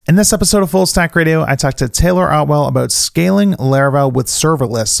In this episode of Full Stack Radio, I talked to Taylor Otwell about scaling Laravel with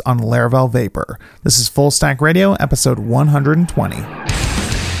serverless on Laravel Vapor. This is Full Stack Radio, episode 120.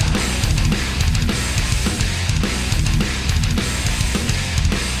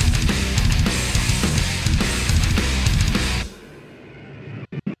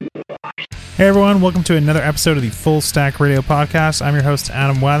 Hey everyone, welcome to another episode of the Full Stack Radio Podcast. I'm your host,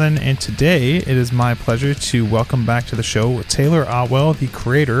 Adam Wathen, and today it is my pleasure to welcome back to the show Taylor Otwell, the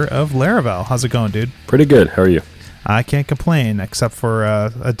creator of Laravel. How's it going, dude? Pretty good. How are you? I can't complain, except for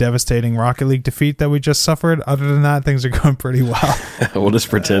a devastating Rocket League defeat that we just suffered. Other than that, things are going pretty well. We'll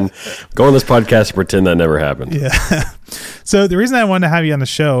just pretend, go on this podcast and pretend that never happened. Yeah. So the reason I wanted to have you on the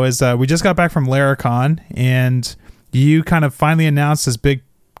show is we just got back from Laracon, and you kind of finally announced this big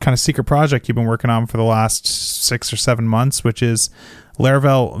kind of secret project you've been working on for the last 6 or 7 months, which is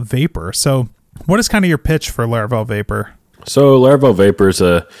Laravel Vapor. So what is kind of your pitch for Laravel Vapor? So Laravel Vapor is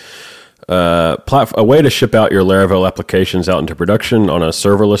a way to ship out your Laravel applications out into production on a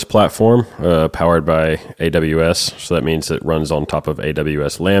serverless platform powered by AWS. So that means it runs on top of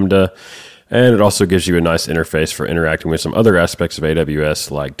AWS Lambda. And it also gives you a nice interface for interacting with some other aspects of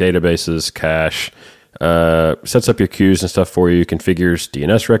AWS like databases, cache, sets up your queues and stuff for you, configures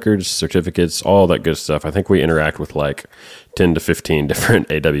DNS records, certificates, all that good stuff. I think we interact with like 10 to 15 different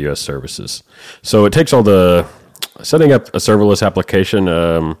AWS services. So it takes all the setting up a serverless application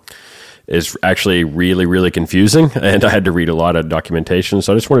is actually really, really confusing, and I had to read a lot of documentation.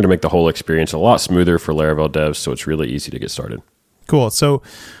 So I just wanted to make the whole experience a lot smoother for Laravel devs, so it's really easy to get started. Cool. So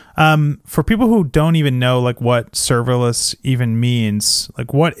for people who don't even know like what serverless even means,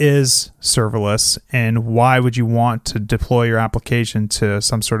 like what is serverless and why would you want to deploy your application to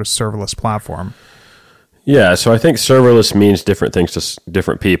some sort of serverless platform? Yeah, so I think serverless means different things to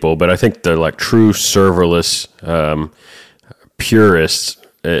different people, but I think the like true serverless purists,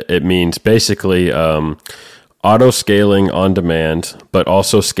 it means basically auto scaling on demand, but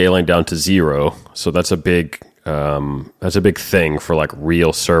also scaling down to zero. So that's a big thing for like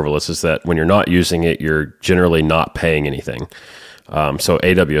real serverless, is that when you're not using it, you're generally not paying anything. So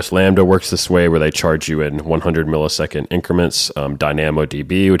AWS Lambda works this way, where they charge you in 100 millisecond increments.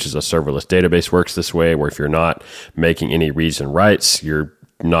 DynamoDB, which is a serverless database, works this way, where if you're not making any reads and writes, you're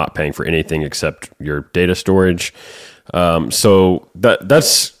not paying for anything except your data storage. So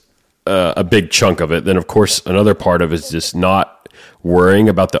that's a big chunk of it. Then, of course, another part of it is just not worrying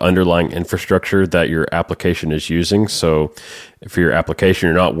about the underlying infrastructure that your application is using. So for your application,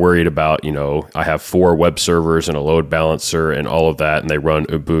 you're not worried about, I have 4 web servers and a load balancer and all of that, and they run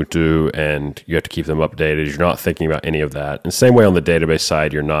Ubuntu and you have to keep them updated. You're not thinking about any of that. And same way on the database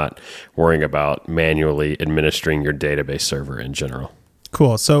side, you're not worrying about manually administering your database server in general.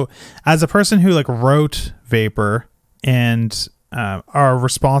 Cool. So as a person who like wrote Vapor and are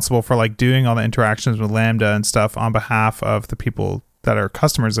responsible for like doing all the interactions with Lambda and stuff on behalf of the people that are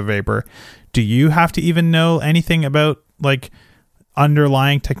customers of Vapor, do you have to even know anything about like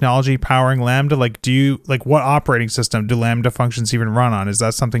underlying technology powering Lambda? Like, what operating system do Lambda functions even run on? Is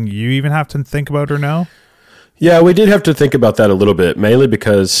that something you even have to think about or know? Yeah, we did have to think about that a little bit, mainly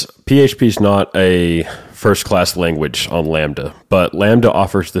because PHP is not a first-class language on Lambda, but Lambda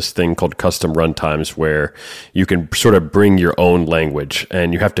offers this thing called custom runtimes where you can sort of bring your own language,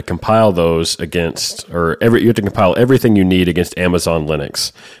 and you have to compile those against, you have to compile everything you need against Amazon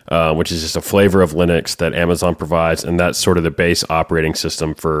Linux, which is just a flavor of Linux that Amazon provides, and that's sort of the base operating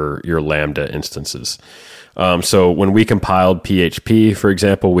system for your Lambda instances. So when we compiled PHP, for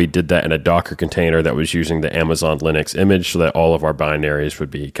example, we did that in a Docker container that was using the Amazon Linux image so that all of our binaries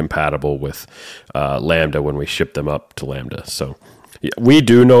would be compatible with Lambda when we ship them up to Lambda. So yeah, we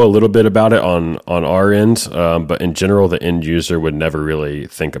do know a little bit about it on our end, but in general, the end user would never really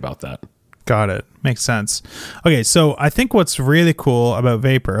think about that. Got it. Makes sense. Okay, so I think what's really cool about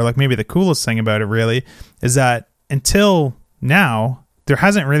Vapor, like maybe the coolest thing about it really, is that until now, there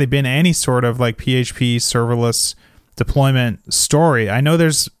hasn't really been any sort of like PHP serverless deployment story. I know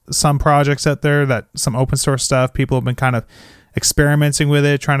there's some projects out there, that some open source stuff, people have been kind of experimenting with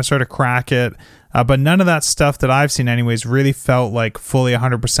it, trying to sort of crack it. But none of that stuff that I've seen anyways really felt like fully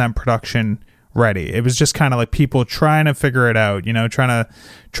 100% production ready. It was just kind of like people trying to figure it out, trying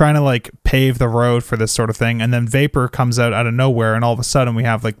to like pave the road for this sort of thing. And then Vapor comes out of nowhere, and all of a sudden we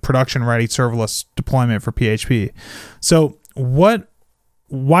have like production ready serverless deployment for PHP. So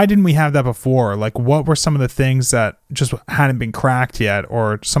why didn't we have that before? Like, what were some of the things that just hadn't been cracked yet,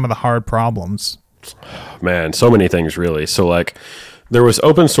 or some of the hard problems? Man, so many things really. So like there was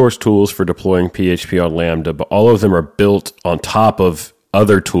open source tools for deploying PHP on Lambda, but all of them are built on top of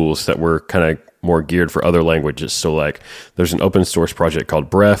other tools that were kind of more geared for other languages. So like there's an open source project called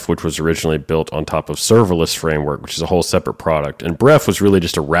Bref, which was originally built on top of serverless framework, which is a whole separate product. And Bref was really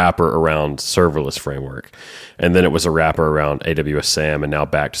just a wrapper around serverless framework. And then it was a wrapper around AWS SAM, and now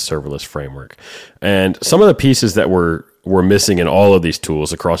back to serverless framework. And some of the pieces that were missing in all of these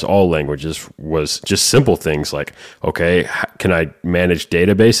tools across all languages was just simple things like, okay, can I manage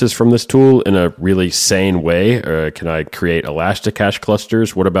databases from this tool in a really sane way? Can I create Elasticache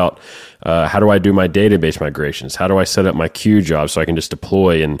clusters? What about how do I do my database migrations? How do I set up my queue jobs so I can just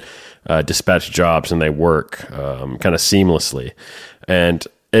deploy and dispatch jobs and they work kind of seamlessly? And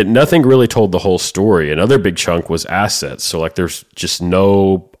nothing really told the whole story. Another big chunk was assets. So like there's just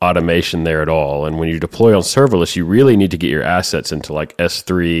no automation there at all. And when you deploy on serverless, you really need to get your assets into like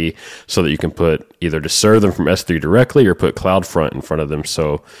S3 so that you can either to serve them from S3 directly or put CloudFront in front of them.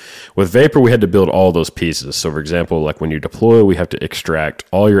 So with Vapor, we had to build all those pieces. So for example, like when you deploy, we have to extract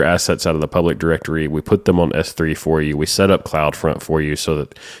all your assets out of the public directory. We put them on S3 for you. We set up CloudFront for you so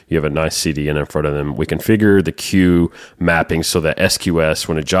that you have a nice CDN in front of them. We configure the queue mapping so that SQS,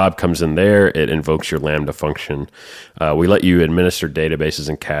 when a job comes in there, it invokes your Lambda function. We let you administer databases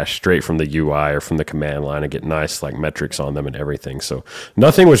and cache straight from the UI or from the command line and get nice like metrics on them and everything. So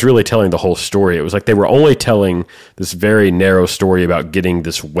nothing was really telling the whole story. It was like they were only telling this very narrow story about getting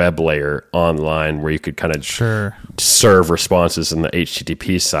this web layer online where you could kind of serve responses in the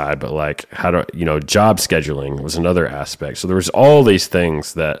HTTP side. But like job scheduling was another aspect. So there was all these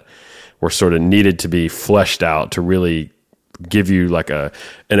things that were sort of needed to be fleshed out to really give you like an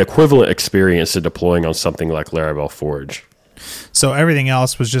equivalent experience to deploying on something like Laravel Forge. So everything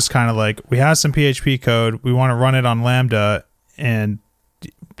else was just kind of like, we have some PHP code, we want to run it on Lambda, and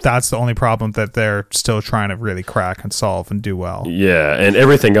that's the only problem that they're still trying to really crack and solve and do well. Yeah, and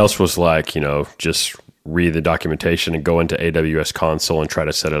everything else was like, just read the documentation and go into AWS console and try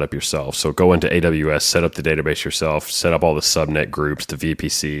to set it up yourself. So go into AWS, set up the database yourself, set up all the subnet groups, the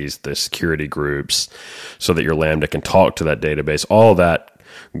VPCs, the security groups, so that your Lambda can talk to that database. All that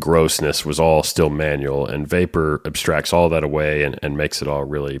grossness was all still manual, and Vapor abstracts all that away and makes it all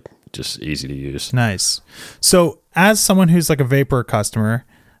really just easy to use. Nice. So as someone who's like a Vapor customer,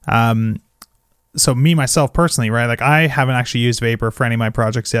 so me, myself personally, right? Like I haven't actually used Vapor for any of my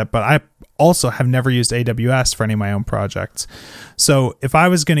projects yet, but I also have never used AWS for any of my own projects. So if I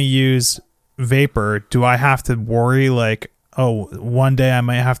was going to use Vapor, do I have to worry like, oh, one day I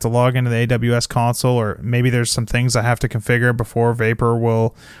might have to log into the AWS console, or maybe there's some things I have to configure before Vapor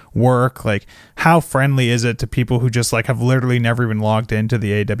will work? Like, how friendly is it to people who just like have literally never even logged into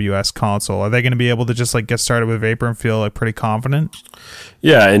the AWS console? Are they going to be able to just like get started with Vapor and feel like pretty confident?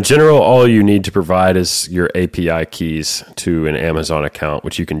 Yeah, in general, all you need to provide is your API keys to an Amazon account,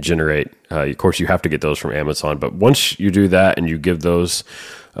 which you can generate. Of course, you have to get those from Amazon, but once you do that and you give those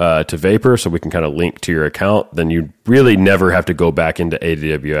to Vapor so we can kind of link to your account, then you really never have to go back into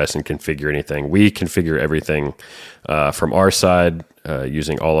AWS and configure anything. We configure everything from our side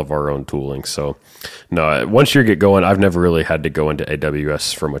using all of our own tooling. So no, once you get going, I've never really had to go into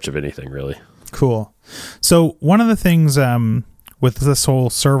AWS for much of anything, really. Cool. So one of the things with this whole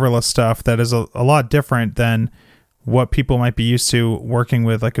serverless stuff that is a lot different than what people might be used to working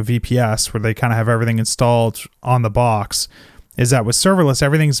with like a VPS, where they kind of have everything installed on the box, is that with serverless,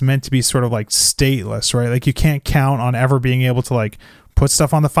 everything's meant to be sort of like stateless, right? Like you can't count on ever being able to like put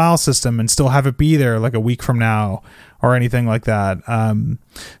stuff on the file system and still have it be there like a week from now or anything like that.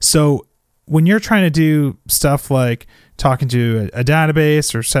 So when you're trying to do stuff like talking to a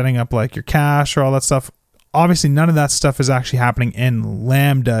database or setting up like your cache or all that stuff, obviously none of that stuff is actually happening in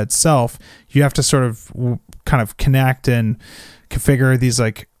Lambda itself. You have to sort of kind of connect and configure these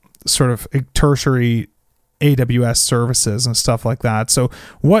like sort of tertiary AWS services and stuff like that. So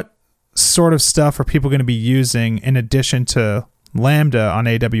what sort of stuff are people going to be using in addition to Lambda on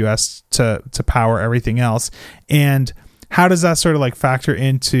AWS to power everything else? And how does that sort of like factor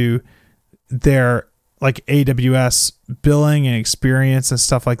into their like AWS billing and experience and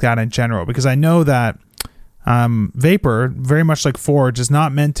stuff like that in general? Because I know that Vapor, very much like Forge, is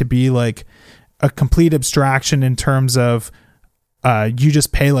not meant to be like a complete abstraction in terms of you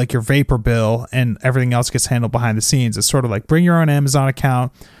just pay like your Vapor bill and everything else gets handled behind the scenes. It's sort of like bring your own Amazon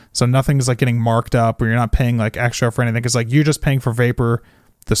account, so nothing is like getting marked up or you're not paying like extra for anything. It's like you're just paying for Vapor,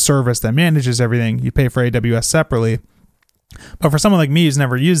 the service that manages everything. You pay for AWS separately. But for someone like me who's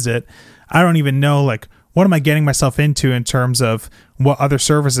never used it, I don't even know like what am I getting myself into in terms of what other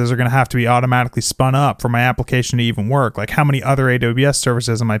services are going to have to be automatically spun up for my application to even work. Like how many other AWS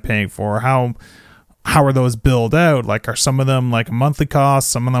services am I paying for? How are those billed out? Like, are some of them like a monthly cost?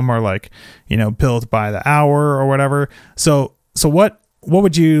 Some of them are like, billed by the hour or whatever. So what what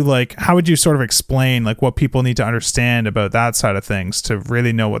would you like, how would you sort of explain like what people need to understand about that side of things to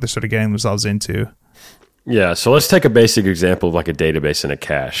really know what they're sort of getting themselves into? Yeah, so let's take a basic example of like a database and a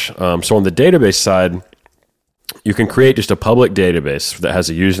cache. So on the database side, you can create just a public database that has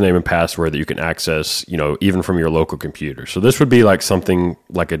a username and password that you can access, even from your local computer. So this would be like something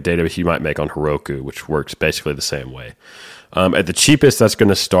like a database you might make on Heroku, which works basically the same way. At the cheapest, that's going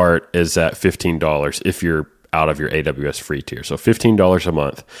to start is at $15 if you're out of your AWS free tier. So $15 a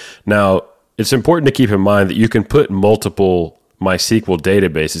month. Now, it's important to keep in mind that you can put multiple MySQL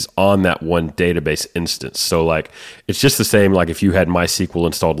databases on that one database instance. So like, it's just the same, like if you had MySQL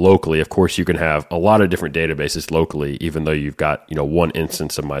installed locally, of course you can have a lot of different databases locally, even though you've got, one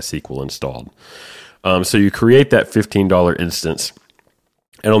instance of MySQL installed. So you create that $15 instance.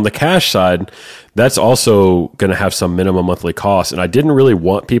 And on the cache side, that's also going to have some minimum monthly cost. And I didn't really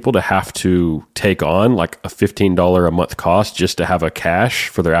want people to have to take on like a $15 a month cost just to have a cache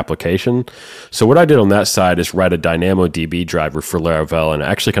for their application. So what I did on that side is write a DynamoDB driver for Laravel, and I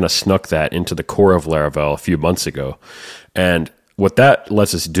actually kind of snuck that into the core of Laravel a few months ago. And what that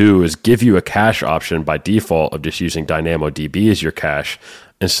lets us do is give you a cache option by default of just using DynamoDB as your cache.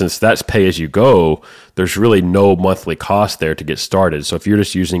 And since that's pay as you go, there's really no monthly cost there to get started. So if you're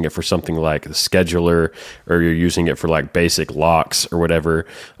just using it for something like the scheduler, or you're using it for like basic locks or whatever,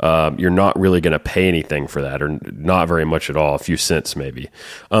 you're not really going to pay anything for that, or not very much at all, a few cents maybe.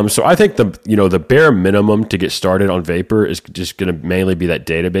 So I think the bare minimum to get started on Vapor is just going to mainly be that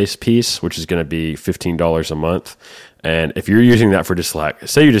database piece, which is going to be $15 a month. And if you're using that for just like,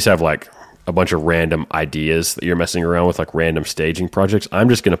 say you just have like a bunch of random ideas that you're messing around with, like random staging projects, I'm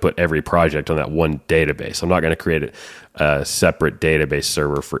just going to put every project on that one database. I'm not going to create a separate database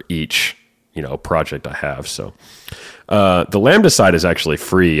server for each, project I have. So the Lambda side is actually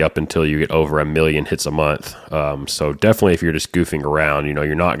free up until you get over 1 million hits a month. So definitely if you're just goofing around,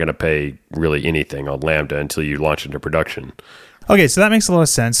 you're not going to pay really anything on Lambda until you launch into production. Okay, so that makes a lot of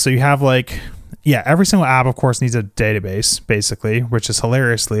sense. So you have like, every single app, of course, needs a database, basically, which is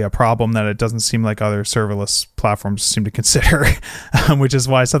hilariously a problem that it doesn't seem like other serverless platforms seem to consider, which is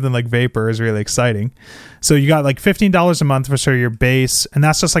why something like Vapor is really exciting. So you got like $15 a month for sort of your base, and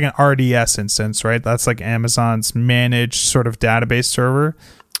that's just like an RDS instance, right? That's like Amazon's managed sort of database server.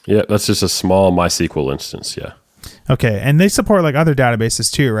 Yeah, that's just a small MySQL instance, yeah. Okay, and they support like other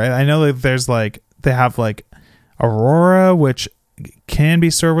databases too, right? I know that there's like, they have like Aurora, which can be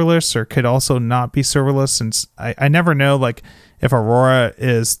serverless or could also not be serverless, and I never know like if Aurora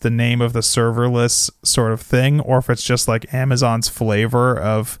is the name of the serverless sort of thing, or if it's just like Amazon's flavor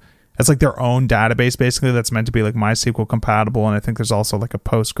of, it's like their own database basically that's meant to be like MySQL compatible, and I think there's also like a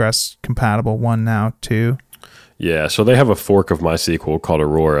Postgres compatible one now too. Yeah, so they have a fork of MySQL called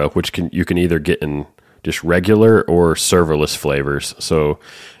Aurora, which you can either get in just regular or serverless flavors. So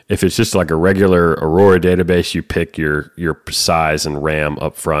if it's just like a regular Aurora database, you pick your size and RAM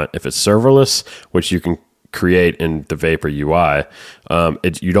up front. If it's serverless, which you can create in the Vapor UI,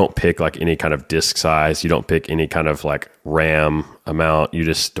 you don't pick like any kind of disk size. You don't pick any kind of like RAM amount. You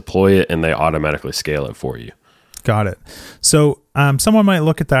just deploy it and they automatically scale it for you. Got it. So someone might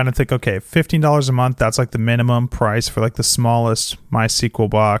look at that and think, okay, $15 a month, that's like the minimum price for like the smallest MySQL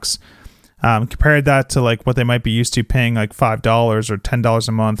box. Compared that to like what they might be used to paying like $5 or $10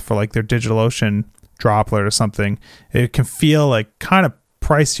 a month for like their DigitalOcean droplet or something, it can feel like kind of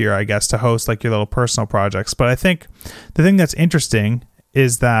pricier, I guess, to host like your little personal projects. But I think the thing that's interesting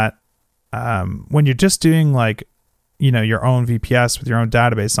is that when you're just doing like, your own VPS with your own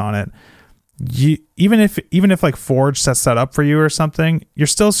database on it, even if like Forge sets that up for you or something, you're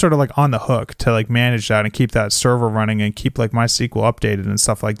still sort of like on the hook to like manage that and keep that server running and keep like MySQL updated and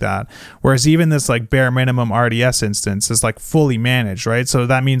stuff like that. Whereas even this like bare minimum RDS instance is like fully managed, right? So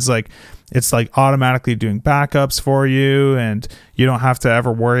that means like it's like automatically doing backups for you, and you don't have to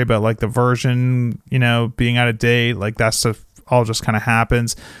ever worry about like the version, being out of date. Like that stuff all just kind of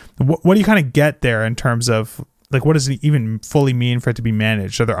happens. What do you kind of get there in terms of like, what does it even fully mean for it to be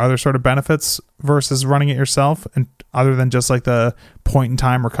managed? Are there other sort of benefits versus running it yourself, and other than just like the point in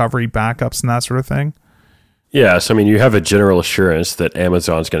time recovery backups and that sort of thing? Yeah. So, I mean, you have a general assurance that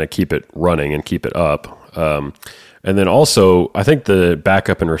Amazon's going to keep it running and keep it up. And then also, I think the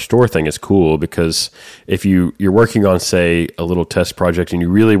backup and restore thing is cool, because if you're working on, say, a little test project and you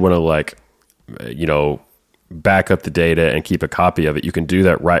really want to like, back up the data and keep a copy of it, you can do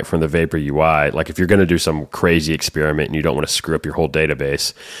that right from the Vapor UI. Like if you're going to do some crazy experiment and you don't want to screw up your whole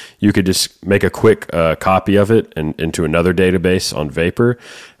database, you could just make a quick copy of it and into another database on Vapor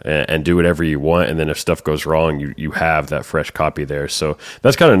and do whatever you want. And then if stuff goes wrong, you have that fresh copy there. So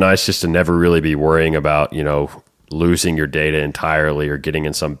that's kind of nice, just to never really be worrying about, losing your data entirely or getting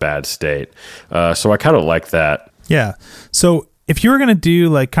in some bad state. So I kind of like that. Yeah. So if you were going to do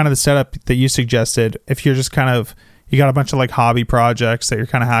like kind of the setup that you suggested, if you're just kind of, you got a bunch of like hobby projects that you're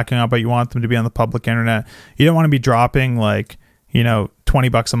kind of hacking up, but you want them to be on the public internet, you don't want to be dropping like, you know,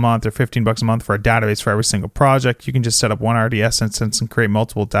 $20 a month or $15 a month for a database for every single project. You can just set up one RDS instance and create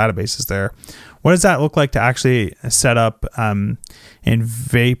multiple databases there. What does that look like to actually set up in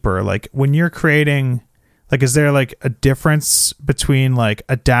Vapor? Like when you're creating, like, is there like a difference between like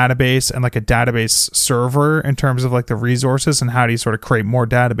a database and like a database server in terms of like the resources, and how do you sort of create more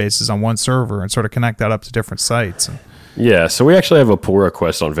databases on one server and sort of connect that up to different sites? Yeah, so we actually have a pull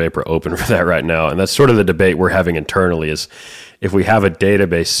request on Vapor open for that right now, and that's sort of the debate we're having internally is if we have a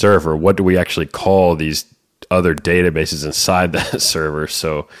database server, what do we actually call these other databases inside that server?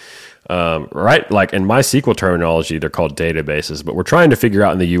 So, right, like in MySQL terminology, they're called databases, but we're trying to figure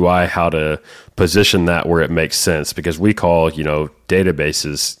out in the UI how to position that where it makes sense, because we call, you know,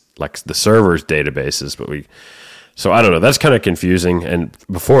 databases like the server's databases, but so I don't know, that's kind of confusing, and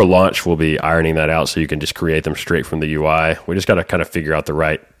before launch we'll be ironing that out so you can just create them straight from the UI. We just got to kind of figure out the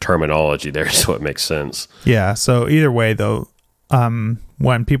right terminology there so it makes sense. Yeah, so either way though,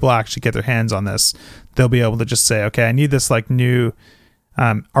 when people actually get their hands on this, they'll be able to just say, okay, I need this like new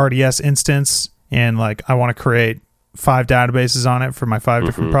RDS instance, and like I want to create 5 databases on it for my 5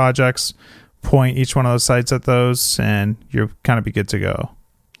 different projects, point each one of those sites at those, and you'll kind of be good to go.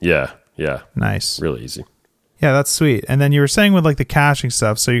 Yeah. Nice. Really easy. Yeah, that's sweet. And then you were saying with like the caching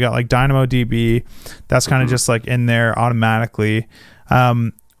stuff, so you got like DynamoDB, that's kind of just like in there automatically.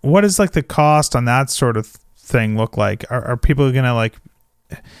 What is like the cost on that sort of thing look like? Are people going to like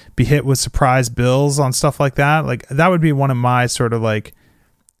be hit with surprise bills on stuff like that? Like that would be one of my sort of like,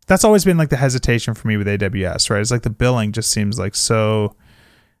 that's always been like the hesitation for me with AWS, right? It's like the billing just seems like so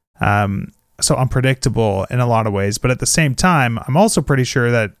unpredictable in a lot of ways. But at the same time, I'm also pretty sure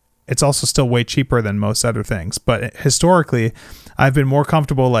that it's also still way cheaper than most other things. But historically, I've been more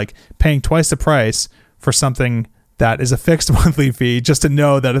comfortable like paying twice the price for something that is a fixed monthly fee just to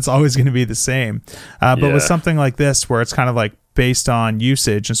know that it's always going to be the same. But with something like this, where it's kind of like based on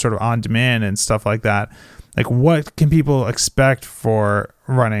usage and sort of on demand and stuff like that, like what can people expect for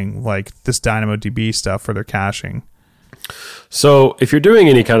running like this DynamoDB stuff for their caching? So if you're doing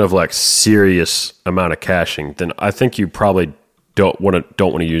any kind of like serious amount of caching, then I think you probably don't want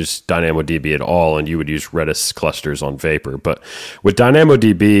to use DynamoDB at all, and you would use Redis clusters on Vapor. But with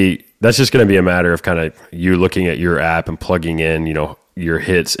DynamoDB, that's just going to be a matter of kind of you looking at your app and plugging in, you know, your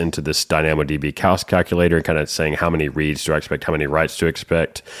hits into this DynamoDB calculator and kind of saying how many reads do I expect, how many writes to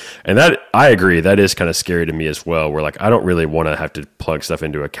expect. And that, I agree, that is kind of scary to me as well, where like I don't really want to have to plug stuff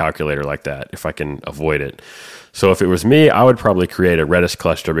into a calculator like that if I can avoid it. So if it was me, I would probably create a Redis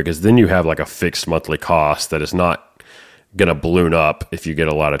cluster, because then you have like a fixed monthly cost that is not going to balloon up if you get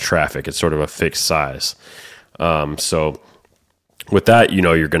a lot of traffic. It's sort of a fixed size. So with that, you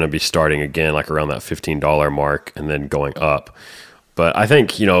know, you're going to be starting again like around that $15 mark and then going up. But I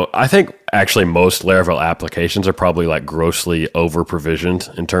think actually most Laravel applications are probably like grossly over provisioned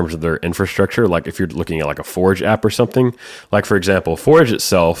in terms of their infrastructure. Like if you're looking at like a Forge app or something, like for example, Forge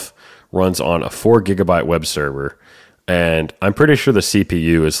itself runs on a 4 gigabyte web server. And I'm pretty sure the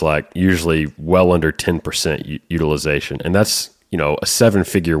CPU is like usually well under 10% utilization. And that's, you know, a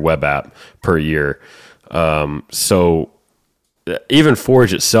 7-figure web app per year. So even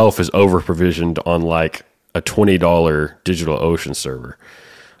Forge itself is over provisioned on like a $20 DigitalOcean server.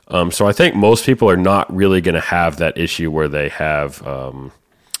 So I think most people are not really going to have that issue where they have,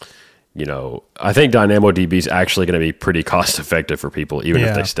 you know, I think DynamoDB is actually going to be pretty cost effective for people, even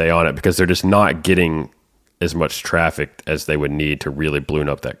if they stay on it, because they're just not getting as much traffic as they would need to really balloon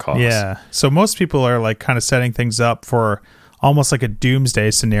up that cost. Yeah. So most people are like kind of setting things up for almost like a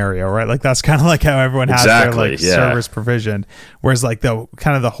doomsday scenario, right? Like that's kind of like how everyone has their like servers provisioned. Whereas like the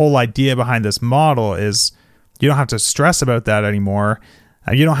kind of the whole idea behind this model is you don't have to stress about that anymore.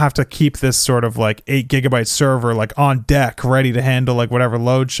 You don't have to keep this sort of like 8 gigabyte server like on deck ready to handle like whatever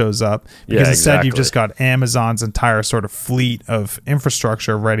load shows up, because instead you've just got Amazon's entire sort of fleet of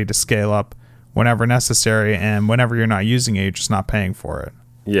infrastructure ready to scale up whenever necessary, and whenever you're not using it, you're just not paying for it.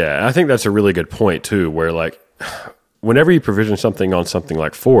 Yeah, I think that's a really good point too, where like whenever you provision something on something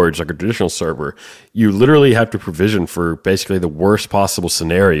like Forge, like a traditional server, you literally have to provision for basically the worst possible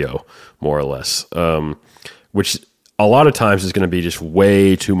scenario, more or less, which a lot of times is going to be just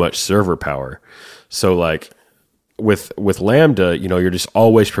way too much server power. So like with Lambda, you know, you're just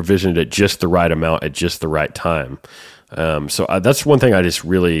always provisioned at just the right amount at just the right time. So that's one thing I just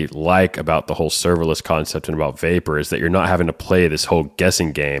really like about the whole serverless concept and about Vapor, is that you're not having to play this whole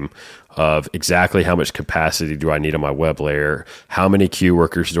guessing game of exactly how much capacity do I need on my web layer, how many queue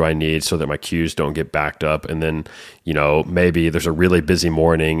workers do I need so that my queues don't get backed up, and then maybe there's a really busy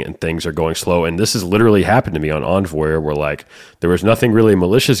morning and things are going slow. And this has literally happened to me on Envoyer, where like there was nothing really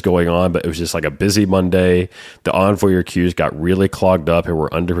malicious going on, but it was just like a busy Monday. The Envoyer queues got really clogged up and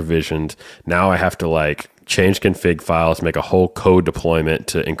were under provisioned. Now I have to like change config files, make a whole code deployment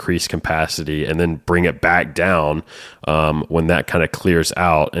to increase capacity, and then bring it back down when that kind of clears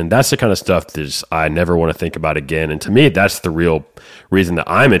out. And that's the kind of stuff that I never want to think about again. And to me, that's the real reason that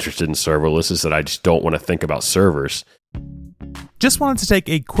I'm interested in serverless, is that I just don't want to think about servers. Just wanted to take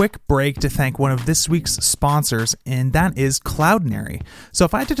a quick break to thank one of this week's sponsors, and that is Cloudinary. So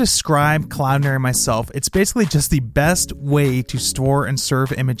if I had to describe Cloudinary myself, it's basically just the best way to store and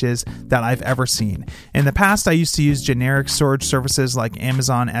serve images that I've ever seen. In the past, I used to use generic storage services like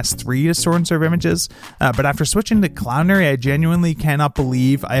Amazon S3 to store and serve images, but after switching to Cloudinary, I genuinely cannot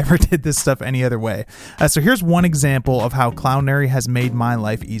believe I ever did this stuff any other way. So here's one example of how Cloudinary has made my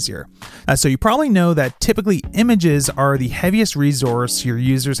life easier. So you probably know that typically images are the heaviest resource your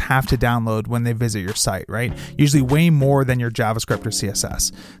users have to download when they visit your site, right? Usually way more than your JavaScript or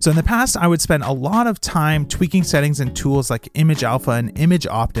CSS. So in the past, I would spend a lot of time tweaking settings in tools like Image Alpha and Image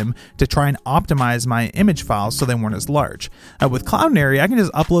Optim to try and optimize my image files so they weren't as large. With Cloudinary, I can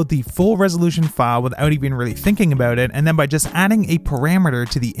just upload the full resolution file without even really thinking about it, and then by just adding a parameter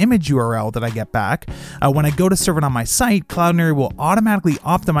to the image URL that I get back, when I go to serve it on my site, Cloudinary will automatically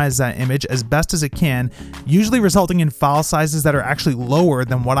optimize that image as best as it can, usually resulting in file sizes that are actually lower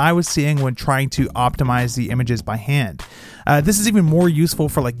than what I was seeing when trying to optimize the images by hand. This is even more useful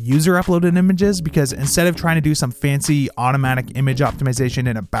for like user uploaded images, because instead of trying to do some fancy automatic image optimization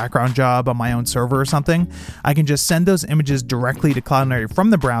in a background job on my own server or something, I can just send those images directly to Cloudinary from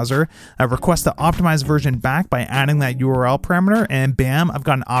the browser, request the optimized version back by adding that URL parameter, and bam, I've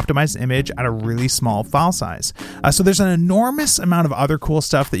got an optimized image at a really small file size. So there's an enormous amount of other cool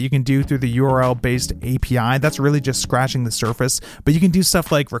stuff that you can do through the URL based API. That's really just scratching the surface, but you can do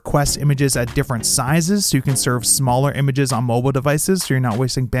stuff like request images at different sizes, so you can serve smaller images on mobile devices so you're not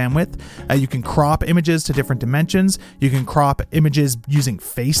wasting bandwidth. You can crop images to different dimensions. You can crop images using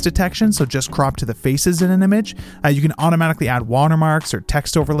face detection, so just crop to the faces in an image. You can automatically add watermarks or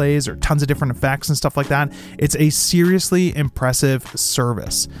text overlays or tons of different effects and stuff like that. It's a seriously impressive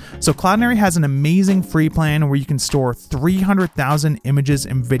service. So Cloudinary has an amazing free plan where you can store 300,000 images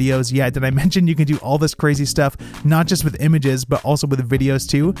and videos. Yeah, did I mention you can do all this crazy stuff, not just with images, but also with videos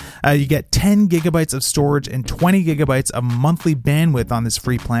too? You get 10 gigabytes of storage and 20 gigabytes of monthly bandwidth on this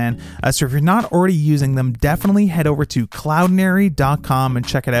free plan. So if you're not already using them, definitely head over to cloudinary.com and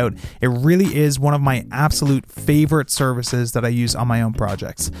check it out. It really is one of my absolute favorite services that I use on my own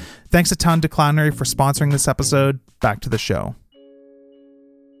projects. Thanks a ton to Cloudinary for sponsoring this episode. Back to the show.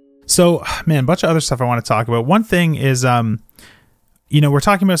 So, man, a bunch of other stuff I want to talk about. One thing is, we're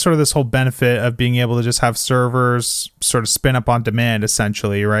talking about sort of this whole benefit of being able to just have servers sort of spin up on demand,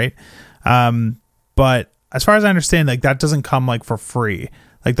 essentially, right? But as far as I understand, like that doesn't come like for free.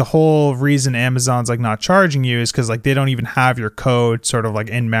 Like the whole reason Amazon's like not charging you is because like they don't even have your code sort of like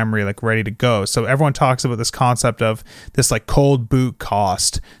in memory, like ready to go. So everyone talks about this concept of this like cold boot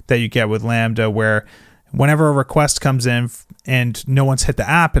cost that you get with Lambda, where whenever a request comes in and no one's hit the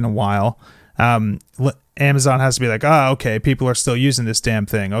app in a while, Amazon has to be like, oh, okay, people are still using this damn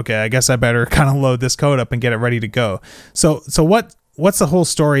thing. Okay, I guess I better kind of load this code up and get it ready to go. So what's the whole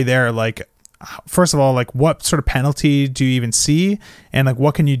story there? Like, first of all, like what sort of penalty do you even see? And like,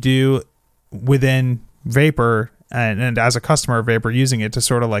 what can you do within Vapor and as a customer of Vapor using it to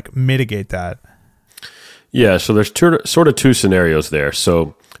sort of like mitigate that? Yeah, so there's sort of two scenarios there.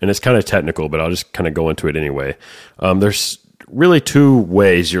 So, and it's kind of technical, but I'll just kind of go into it anyway. There's really two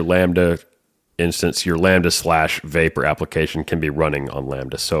ways your Lambda instance, your Lambda/Vapor application can be running on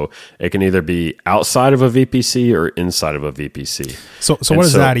Lambda. So it can either be outside of a VPC or inside of a VPC. So what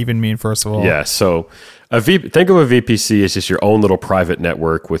does that even mean, first of all? Yeah, so think of a VPC as just your own little private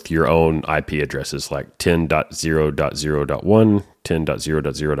network with your own IP addresses, like 10.0.0.1,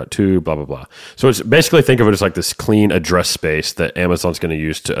 10.0.0.2, blah, blah, blah. So it's basically, think of it as like this clean address space that Amazon's going to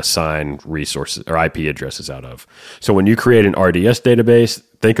use to assign resources or IP addresses out of. So when you create an RDS database,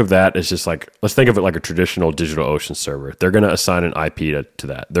 think of that as just like, let's think of it like a traditional DigitalOcean server. They're going to assign an IP to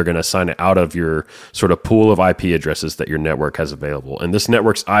that. They're going to assign it out of your sort of pool of IP addresses that your network has available. And this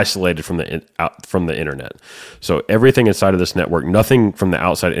network's isolated from the internet. So everything inside of this network, nothing from the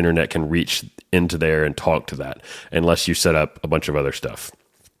outside internet can reach into there and talk to that unless you set up a bunch of other stuff.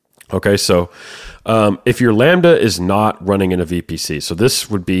 Okay, so if your Lambda is not running in a VPC, so this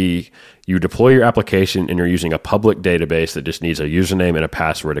would be you deploy your application and you're using a public database that just needs a username and a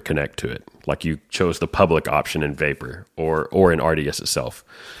password to connect to it, like you chose the public option in Vapor or in RDS itself.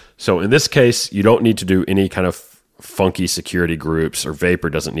 So in this case, you don't need to do any kind of funky security groups, or Vapor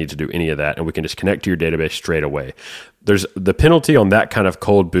doesn't need to do any of that, and we can just connect to your database straight away. There's the penalty on that kind of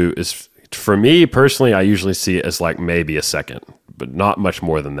cold boot is, for me personally, I usually see it as like maybe a second, but not much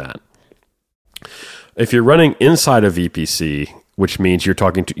more than that. If you're running inside a VPC, which means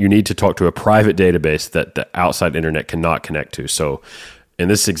you need to talk to a private database that the outside internet cannot connect to. So in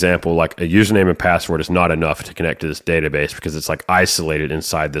this example, like a username and password is not enough to connect to this database because it's like isolated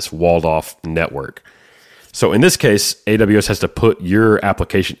inside this walled off network. So in this case, AWS has to put your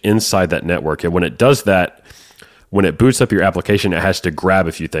application inside that network. And when it does that, when it boots up your application, it has to grab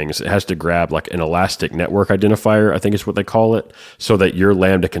a few things. It has to grab like an elastic network identifier, I think is what they call it, so that your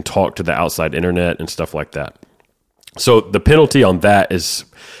Lambda can talk to the outside internet and stuff like that. So the penalty on that is,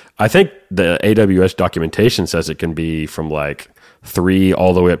 I think the AWS documentation says it can be from like 3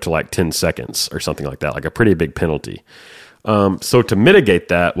 all the way up to like 10 seconds or something like that, like a pretty big penalty. So to mitigate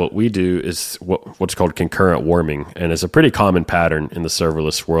that, what we do is what's called concurrent warming. And it's a pretty common pattern in the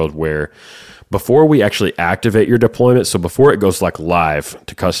serverless world where before we actually activate your deployment, so before it goes like live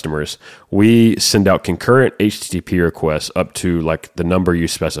to customers, we send out concurrent HTTP requests up to like the number you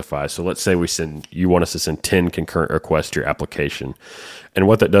specify. So let's say you want us to send 10 concurrent requests to your application. And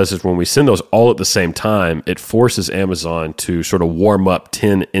what that does is when we send those all at the same time, it forces Amazon to sort of warm up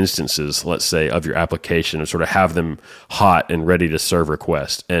 10 instances, let's say, of your application and sort of have them hot and ready to serve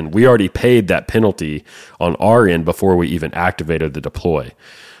requests. And we already paid that penalty on our end before we even activated the deploy.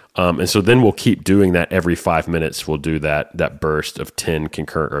 And so then we'll keep doing that every 5 minutes. We'll do that burst of 10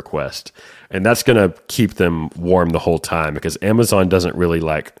 concurrent requests. And that's going to keep them warm the whole time because Amazon doesn't really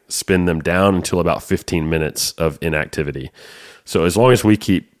like spin them down until about 15 minutes of inactivity. So as long as we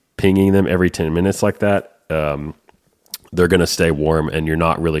keep pinging them every 10 minutes like that, they're going to stay warm and you're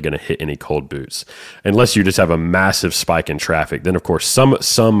not really going to hit any cold boots. Unless you just have a massive spike in traffic, then of course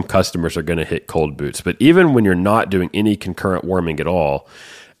some customers are going to hit cold boots. But even when you're not doing any concurrent warming at all,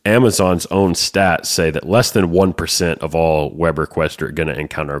 Amazon's own stats say that less than 1% of all web requests are going to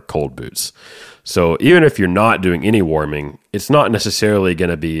encounter cold boots. So even if you're not doing any warming, it's not necessarily going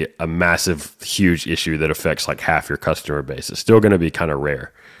to be a massive, huge issue that affects like half your customer base. It's still going to be kind of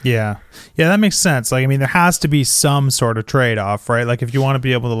rare. Yeah. Yeah, that makes sense. Like, I mean, there has to be some sort of trade-off, right? Like if you want to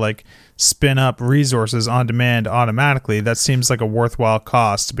be able to like spin up resources on demand automatically, that seems like a worthwhile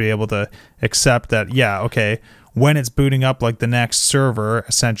cost to be able to accept that, yeah, okay, when it's booting up like the next server,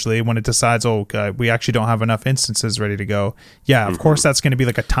 essentially, when it decides, we actually don't have enough instances ready to go. Yeah, of course, that's going to be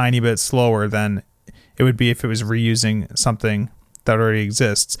like a tiny bit slower than it would be if it was reusing something that already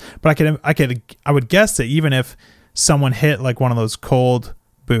exists. But I would guess that even if someone hit like one of those cold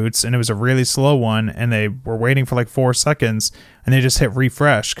boots and it was a really slow one and they were waiting for like 4 seconds and they just hit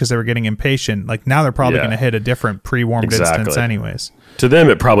refresh because they were getting impatient, like now they're probably going to hit a different pre-warmed instance anyways. To them,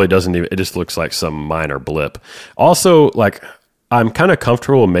 it probably doesn't even, it just looks like some minor blip. Also, like, I'm kind of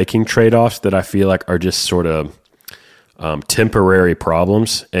comfortable making trade-offs that I feel like are just sort of temporary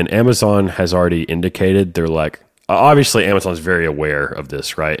problems. And Amazon has already indicated they're like, obviously Amazon's very aware of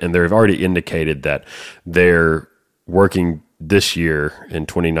this, right? And they've already indicated that they're working this year in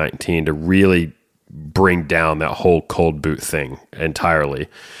 2019 to really bring down that whole cold boot thing entirely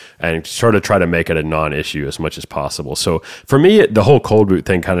and sort of try to make it a non-issue as much as possible. So for me, the whole cold boot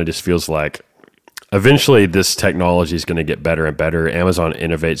thing kind of just feels like eventually this technology is going to get better and better. Amazon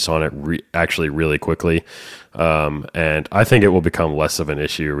innovates on it actually really quickly. And I think it will become less of an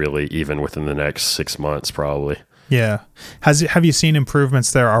issue really even within the next 6 months probably. Yeah. Have you seen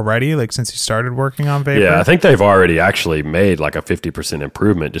improvements there already, like since you started working on Vapor? Yeah, I think they've already actually made like a 50%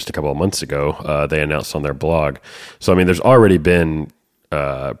 improvement just a couple of months ago. They announced on their blog. So, I mean, there's already been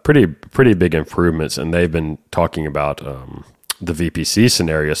pretty big improvements, and they've been talking about the VPC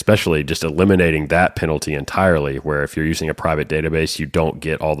scenario, especially just eliminating that penalty entirely, where if you're using a private database, you don't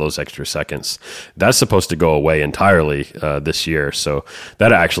get all those extra seconds. That's supposed to go away entirely this year. So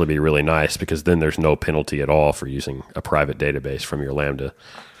that'd actually be really nice because then there's no penalty at all for using a private database from your Lambda.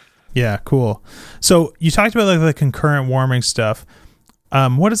 Yeah, cool. So you talked about like the concurrent warming stuff.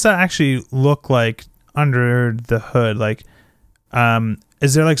 What does that actually look like under the hood? Like,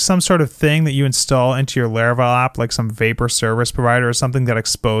 is there like some sort of thing that you install into your Laravel app, like some Vapor service provider or something that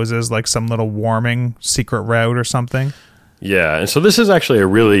exposes like some little warming secret route or something? Yeah, and so this is actually a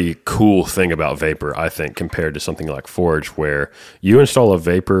really cool thing about Vapor, I think, compared to something like Forge, where you install a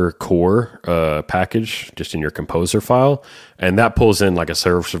Vapor core package just in your Composer file, and that pulls in like a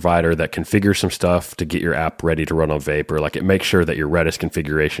service provider that configures some stuff to get your app ready to run on Vapor. Like it makes sure that your Redis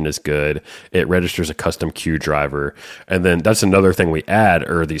configuration is good. It registers a custom queue driver. And then that's another thing we add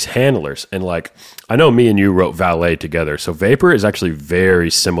are these handlers. And like, I know me and you wrote Valet together. So Vapor is actually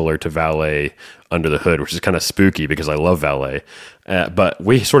very similar to Valet under the hood, which is kind of spooky because I love Valet. But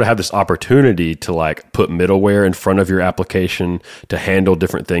we sort of have this opportunity to like put middleware in front of your application to handle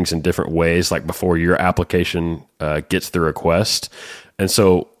different things in different ways, like before your application gets the request. And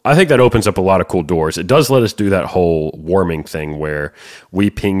so I think that opens up a lot of cool doors. It does let us do that whole warming thing where we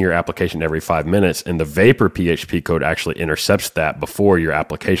ping your application every 5 minutes and the Vapor PHP code actually intercepts that before your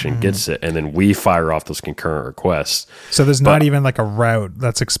application gets it. And then we fire off those concurrent requests. So there's not even like a route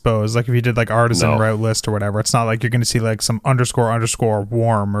that's exposed. Like if you did like artisan route list or whatever, it's not like you're going to see like some _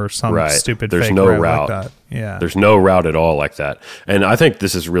 warm or some stupid There's fake no route like that. Yeah. There's no route at all like that. And I think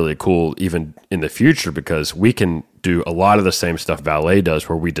this is really cool even in the future because we can do a lot of the same stuff Valet does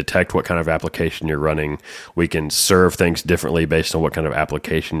where we detect what kind of application you're running. We can serve things differently based on what kind of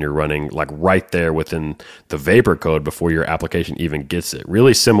application you're running, like right there within the Vapor code before your application even gets it.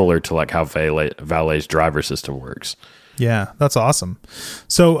 Really similar to like how Valet's driver system works. Yeah, that's awesome.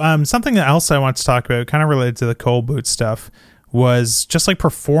 So something else I want to talk about, kind of related to the cold boot stuff, was just like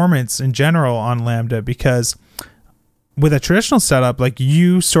performance in general on Lambda, because with a traditional setup, like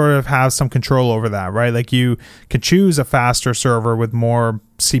you sort of have some control over that, right? Like you could choose a faster server with more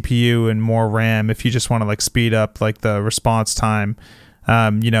CPU and more RAM if you just want to like speed up like the response time,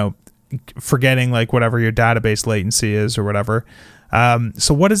 forgetting like whatever your database latency is or whatever.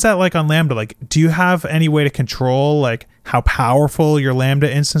 So what is that like on Lambda? Like, do you have any way to control like how powerful your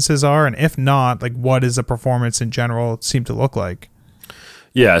Lambda instances are? And if not, like what does the performance in general seem to look like?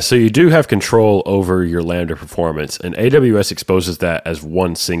 Yeah, so you do have control over your Lambda performance, and AWS exposes that as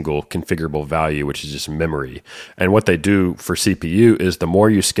one single configurable value, which is just memory. And what they do for CPU is the more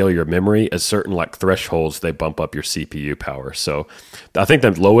you scale your memory, at certain like thresholds, they bump up your CPU power. So I think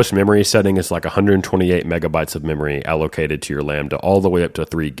the lowest memory setting is like 128 megabytes of memory allocated to your Lambda, all the way up to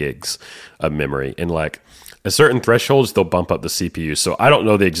 3 gigs of memory. And like at certain thresholds, they'll bump up the CPU. So I don't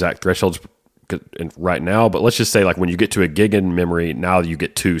know the exact thresholds right now, but let's just say like when you get to a gig in memory, now you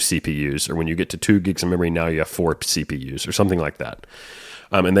get 2 CPUs, or when you get to 2 gigs of memory, now you have 4 CPUs or something like that.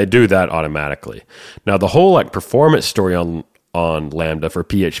 And they do that automatically. Now the whole like performance story on Lambda for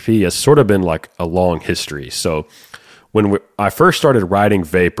PHP has sort of been like a long history. So when I first started writing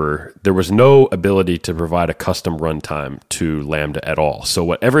Vapor, there was no ability to provide a custom runtime to Lambda at all. So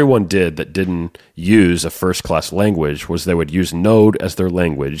what everyone did that didn't use a first-class language was they would use Node as their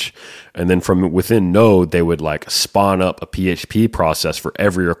language, and then from within Node, they would like spawn up a PHP process for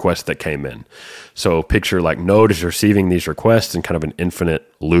every request that came in. So picture like Node is receiving these requests in kind of an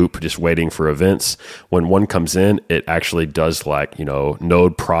infinite loop, just waiting for events. When one comes in, it actually does like,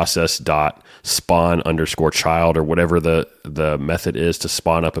 node process dot spawn _ child or whatever the method is to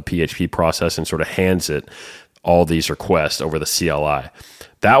spawn up a PHP process, and sort of hands it all these requests over the CLI.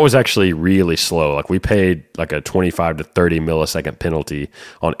 That was actually really slow. Like we paid like a 25 to 30 millisecond penalty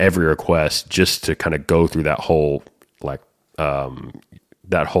on every request just to kind of go through that whole like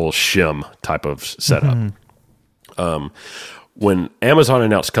that whole shim type of setup. Mm-hmm. When Amazon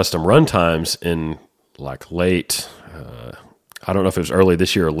announced custom runtimes in like late, I don't know if it was early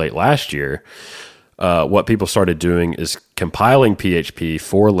this year or late last year, what people started doing is compiling PHP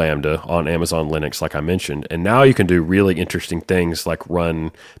for Lambda on Amazon Linux, like I mentioned. And now you can do really interesting things like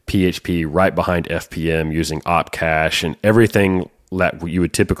run PHP right behind FPM using opcache and everything that you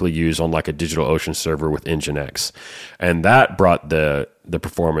would typically use on like a DigitalOcean server with Nginx. And that brought the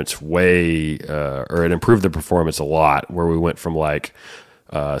performance or it improved the performance a lot, where we went from like,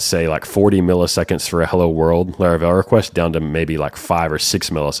 say like 40 milliseconds for a Hello World Laravel request down to maybe like 5 or 6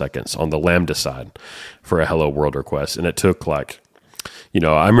 milliseconds on the Lambda side for a Hello World request. And it took like,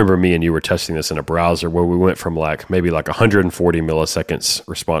 I remember me and you were testing this in a browser where we went from like maybe like 140 milliseconds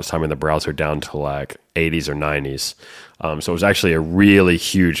response time in the browser down to like 80s or 90s. So it was actually a really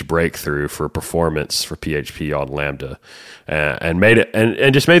huge breakthrough for performance for PHP on Lambda, and made it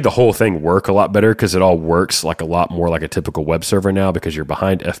and just made the whole thing work a lot better, because it all works like a lot more like a typical web server now, because you're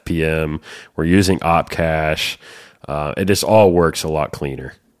behind FPM. We're using opcache. It just all works a lot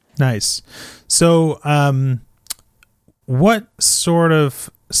cleaner. Nice. So, what sort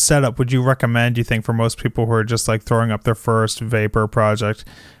of setup would you recommend, you think, for most people who are just like throwing up their first Vapor project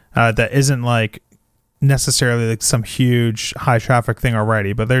that isn't like necessarily like some huge high traffic thing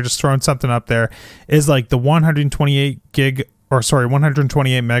already, but they're just throwing something up there. Is like the 128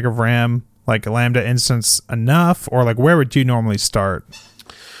 meg of RAM, like a Lambda instance, enough, or like where would you normally start?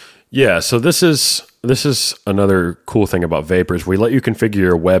 Yeah, so this is another cool thing about Vapor is we let you configure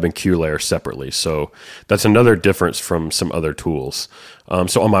your web and queue layer separately. So that's another difference from some other tools.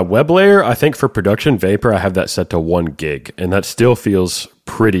 So on my web layer, I think for production Vapor, I have that set to 1 gig, and that still feels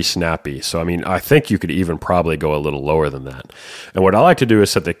pretty snappy. So, I mean, I think you could even probably go a little lower than that. And what I like to do is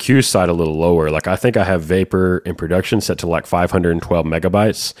set the queue side a little lower. Like I think I have Vapor in production set to like 512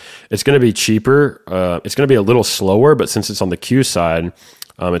 megabytes. It's going to be cheaper. It's going to be a little slower, but since it's on the queue side,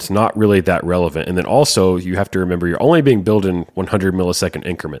 it's not really that relevant. And then also you have to remember you're only being billed in 100 millisecond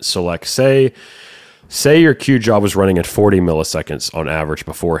increments. So like say your queue job was running at 40 milliseconds on average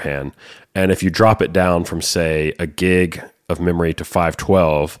beforehand. And if you drop it down from say a gig of memory to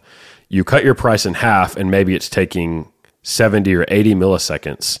 512, you cut your price in half and maybe it's taking 70 or 80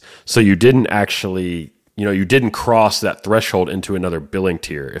 milliseconds. So you didn't actually, you didn't cross that threshold into another billing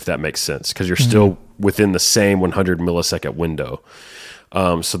tier, if that makes sense, because you're still within the same 100 millisecond window.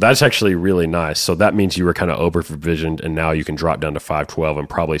 So that's actually really nice. So that means you were kind of over provisioned and now you can drop down to 512 and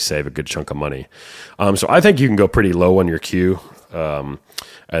probably save a good chunk of money. So I think you can go pretty low on your queue.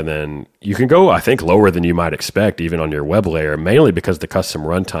 And then you can go, I think, lower than you might expect, even on your web layer, mainly because the custom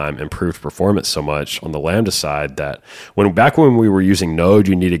runtime improved performance so much on the Lambda side that back when we were using Node,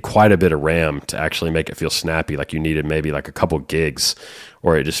 you needed quite a bit of RAM to actually make it feel snappy. Like you needed maybe like a couple gigs,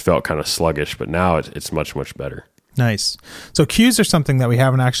 or it just felt kind of sluggish. But now it's much, much better. Nice. So queues are something that we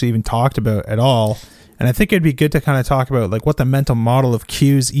haven't actually even talked about at all. And I think it'd be good to kind of talk about like what the mental model of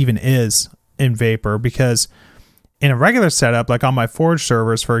queues even is in Vapor, because in a regular setup, like on my Forge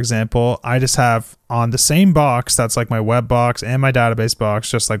servers, for example, I just have on the same box, that's like my web box and my database box,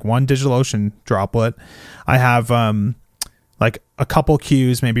 just like one DigitalOcean droplet. I have like a couple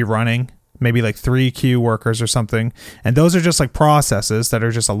queues maybe running, maybe like 3 queue workers or something. And those are just like processes that are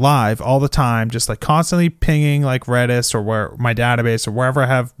just alive all the time, just like constantly pinging like Redis or where my database or wherever I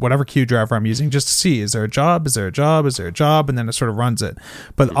have whatever queue driver I'm using, just to see, is there a job? Is there a job? Is there a job? And then it sort of runs it.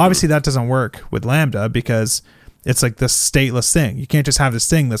 But obviously that doesn't work with Lambda because it's like this stateless thing. You can't just have this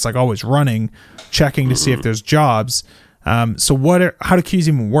thing that's like always running, checking to see if there's jobs. So how do queues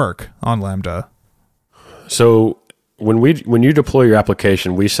even work on Lambda? So when you deploy your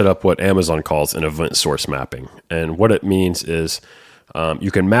application, we set up what Amazon calls an event source mapping. And what it means is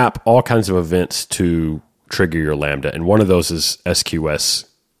you can map all kinds of events to trigger your Lambda. And one of those is SQS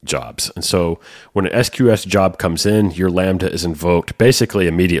jobs. And so when an SQS job comes in, your Lambda is invoked basically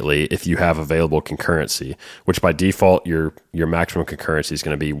immediately if you have available concurrency, which by default, your maximum concurrency is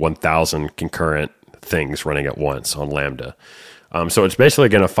going to be 1,000 concurrent things running at once on Lambda. So it's basically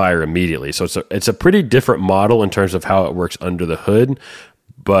going to fire immediately. So it's a pretty different model in terms of how it works under the hood.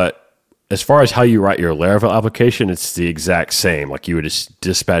 But as far as how you write your Laravel application, it's the exact same. Like you would just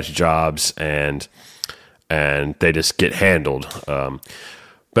dispatch jobs and they just get handled.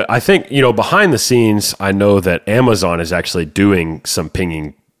 But I think, behind the scenes, I know that Amazon is actually doing some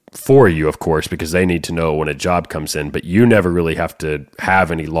pinging for you, of course, because they need to know when a job comes in, but you never really have to have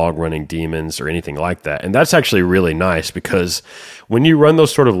any long-running daemons or anything like that. And that's actually really nice because when you run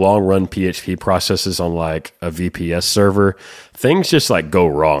those sort of long-run PHP processes on like a VPS server, things just like go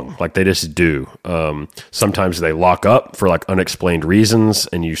wrong. Like they just do. Sometimes they lock up for like unexplained reasons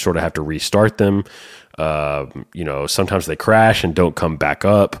and you sort of have to restart them. Sometimes they crash and don't come back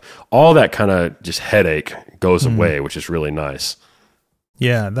up. All that kind of just headache goes away, which is really nice.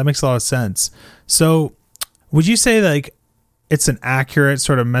 Yeah, that makes a lot of sense. So would you say like it's an accurate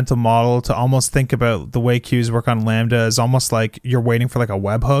sort of mental model to almost think about the way queues work on Lambda as almost like you're waiting for like a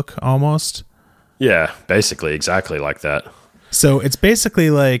webhook almost? Yeah, basically exactly like that. So it's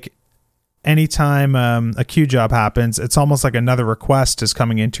basically like anytime a queue job happens, it's almost like another request is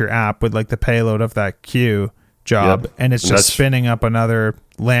coming into your app with like the payload of that queue job. Yep. And it's just spinning up another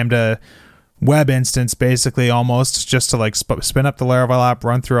Lambda web instance, basically almost just to like spin up the Laravel app,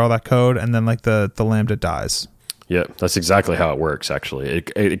 run through all that code, and then like the Lambda dies. Yeah, that's exactly how it works, actually.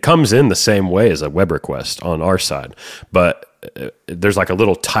 It comes in the same way as a web request on our side, but there's like a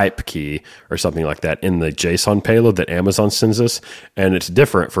little type key or something like that in the JSON payload that Amazon sends us, and it's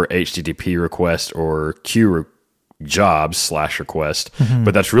different for HTTP request or queue jobs / request,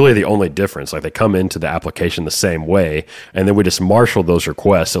 but that's really the only difference. Like they come into the application the same way, and then we just marshal those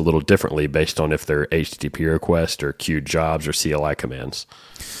requests a little differently based on if they're HTTP requests or queue jobs or CLI commands.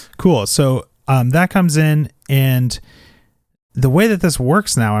 Cool. So that comes in, and the way that this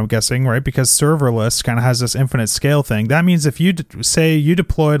works now, I'm guessing, right, because serverless kind of has this infinite scale thing, that means if you say you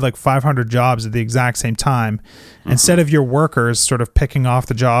deployed like 500 jobs at the exact same time, instead of your workers sort of picking off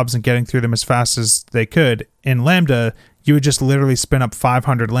the jobs and getting through them as fast as they could, in Lambda, you would just literally spin up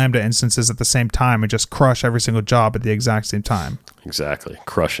 500 Lambda instances at the same time and just crush every single job at the exact same time. Exactly.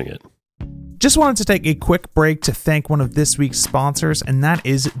 Crushing it. Just wanted to take a quick break to thank one of this week's sponsors, and that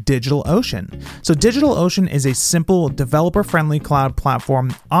is DigitalOcean. So DigitalOcean is a simple, developer-friendly cloud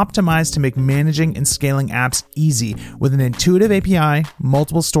platform optimized to make managing and scaling apps easy with an intuitive API,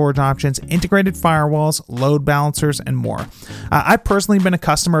 multiple storage options, integrated firewalls, load balancers, and more. I've personally been a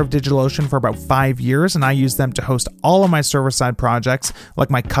customer of DigitalOcean for about 5 years, and I use them to host all of my server-side projects, like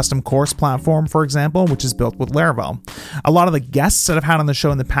my custom course platform, for example, which is built with Laravel. A lot of the guests that I've had on the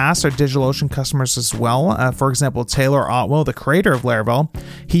show in the past are DigitalOcean customers as well. For example, Taylor Otwell, the creator of Laravel,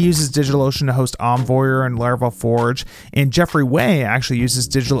 he uses DigitalOcean to host Envoyer and Laravel Forge, and Jeffrey Way actually uses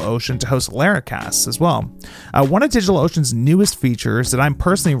DigitalOcean to host Laracast as well. One of DigitalOcean's newest features that I'm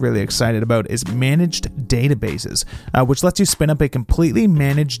personally really excited about is managed databases, which lets you spin up a completely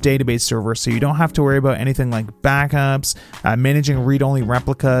managed database server so you don't have to worry about anything like backups, managing read-only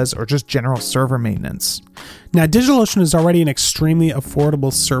replicas, or just general server maintenance. Now, DigitalOcean is already an extremely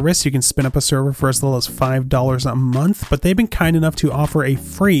affordable service. You can spin up a server for as little as $5 a month, but they've been kind enough to offer a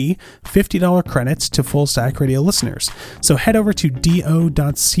free $50 credit to Full Stack Radio listeners. So head over to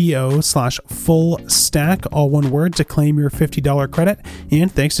do.co/fullstack, all one word, to claim your $50 credit. And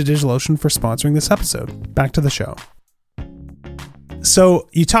thanks to DigitalOcean for sponsoring this episode. Back to the show. So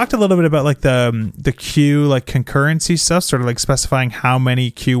you talked a little bit about like the queue, like concurrency stuff, sort of like specifying how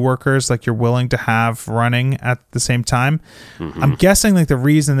many queue workers like you're willing to have running at the same time. I'm guessing like the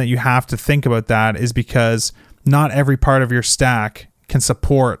reason that you have to think about that is because not every part of your stack can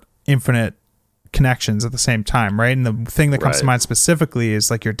support infinite connections at the same time, right? And the thing that comes to mind specifically is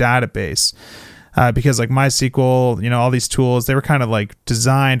like your database. Because like MySQL, all these tools, they were kind of like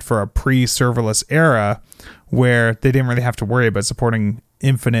designed for a pre-serverless era where they didn't really have to worry about supporting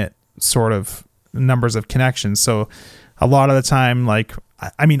infinite sort of numbers of connections. So a lot of the time, like,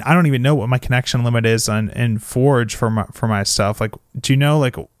 I mean, I don't even know what my connection limit is in Forge for my stuff. Like, do you know,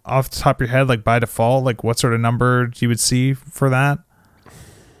 like off the top of your head, like by default, like what sort of number you would see for that?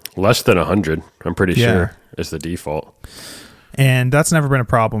 Less than 100, I'm pretty sure, is the default. And that's never been a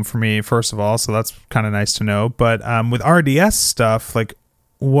problem for me, first of all, so that's kind of nice to know. But with RDS stuff, like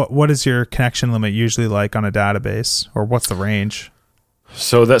what is your connection limit usually like on a database, or what's the range?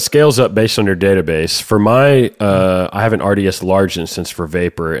 So that scales up based on your database. For my, I have an RDS large instance for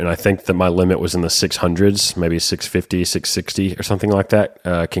Vapor, and I think that my limit was in the 600s, maybe 650, 660 or something like that,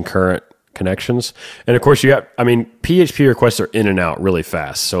 concurrent connections. And of course PHP requests are in and out really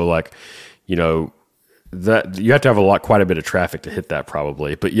fast. So like, that you have to have quite a bit of traffic to hit that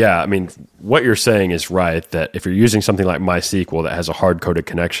probably. But yeah, I mean, what you're saying is right, that if you're using something like MySQL that has a hard-coded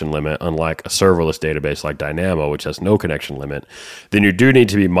connection limit, unlike a serverless database like Dynamo, which has no connection limit, then you do need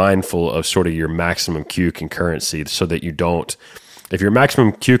to be mindful of sort of your maximum queue concurrency so that you don't, if your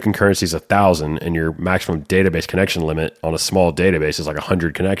maximum queue concurrency is 1,000 and your maximum database connection limit on a small database is like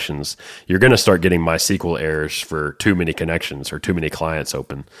 100 connections, you're going to start getting MySQL errors for too many connections or too many clients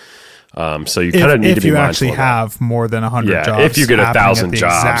open. So you kind of need to be mindful. If you actually have more than 100 jobs, if you get 1,000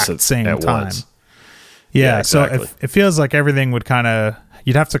 jobs at the same time. Once. Yeah, exactly. So it feels like everything would kind of,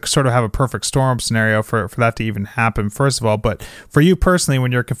 you'd have to sort of have a perfect storm scenario for that to even happen, first of all. But for you personally,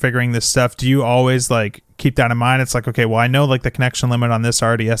 when you're configuring this stuff, do you always like keep that in mind? It's like, okay, well, I know like the connection limit on this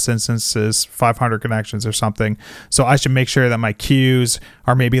RDS instance is 500 connections or something, so I should make sure that my queues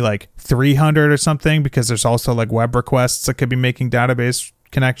are maybe like 300 or something, because there's also like web requests that could be making database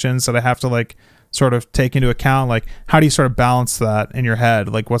connections that I have to like sort of take into account. Like, how do you sort of balance that in your head?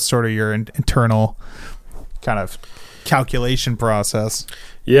 Like, what's sort of your internal kind of calculation process?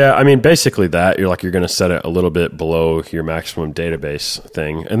 Yeah, I mean, basically that you're going to set it a little bit below your maximum database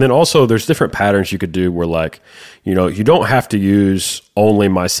thing. And then also there's different patterns you could do where like, you don't have to use only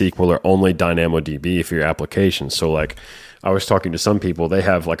MySQL or only DynamoDB for your application. So like, I was talking to some people, they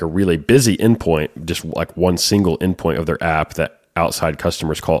have like a really busy endpoint, just like one single endpoint of their app that outside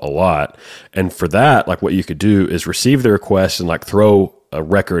customers call a lot. And for that, like what you could do is receive the request and like throw a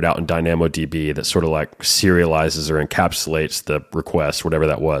record out in DynamoDB that sort of like serializes or encapsulates the request, whatever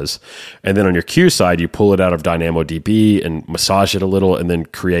that was. And then on your queue side, you pull it out of DynamoDB and massage it a little and then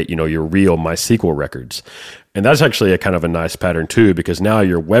create, your real MySQL records. And that's actually a kind of a nice pattern too, because now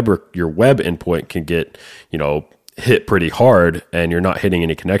your web endpoint can get, hit pretty hard and you're not hitting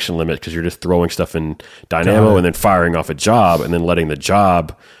any connection limit because you're just throwing stuff in Dynamo and then firing off a job and then letting the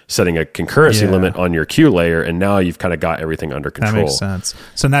job setting a concurrency limit on your queue layer. And now you've kind of got everything under control. That makes sense.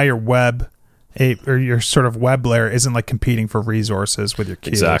 So now your or your sort of web layer isn't like competing for resources with your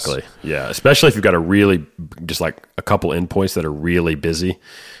queues. Exactly. Yeah. Especially if you've got a really just like a couple endpoints that are really busy.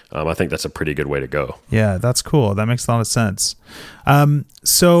 I think that's a pretty good way to go. Yeah, that's cool. That makes a lot of sense.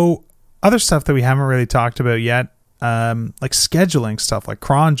 So other stuff that we haven't really talked about yet, like scheduling stuff, like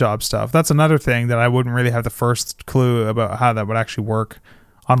cron job stuff. That's another thing that I wouldn't really have the first clue about how that would actually work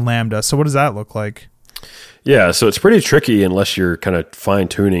on Lambda. So what does that look like? Yeah, so it's pretty tricky unless you're kind of fine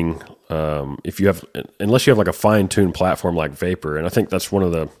tuning. Unless you have like a fine-tuned platform like Vapor. And I think that's one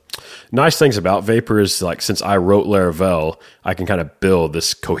of the nice things about Vapor is like, since I wrote Laravel, I can kind of build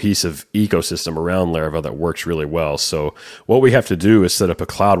this cohesive ecosystem around Laravel that works really well. So what we have to do is set up a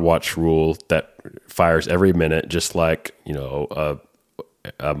CloudWatch rule that fires every minute, just like,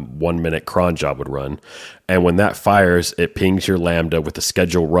 a 1 minute cron job would run. And when that fires, it pings your Lambda with the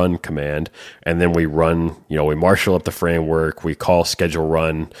schedule run command. And then we run, we marshal up the framework, we call schedule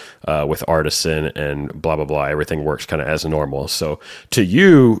run with Artisan and blah, blah, blah. Everything works kind of as normal. So to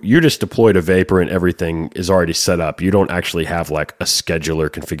you just deployed a Vapor and everything is already set up. You don't actually have like a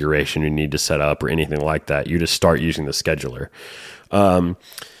scheduler configuration you need to set up or anything like that. You just start using the scheduler.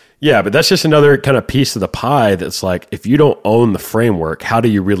 Yeah, but that's just another kind of piece of the pie that's like, if you don't own the framework, how do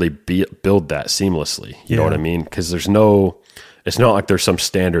you really build that seamlessly? You know what I mean? Because it's not like there's some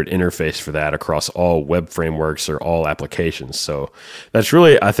standard interface for that across all web frameworks or all applications. So that's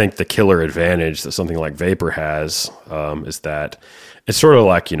really, I think, the killer advantage that something like Vapor has, is that it's sort of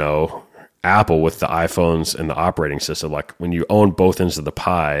like, Apple with the iPhones and the operating system. Like when you own both ends of the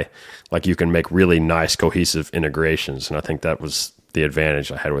pie, like you can make really nice cohesive integrations. And I think that was the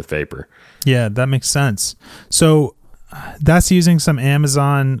advantage I had with Vapor. Yeah, that makes sense. So that's using some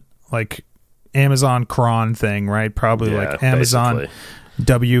Amazon cron thing, right? Probably like Amazon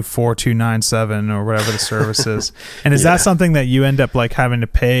W4297 or whatever the service is. And is that something that you end up like having to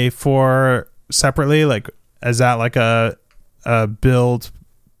pay for separately? Like, is that like a build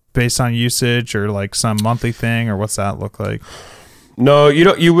based on usage or like some monthly thing, or what's that look like? No,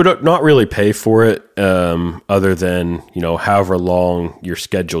 you would not really pay for it, other than, however long your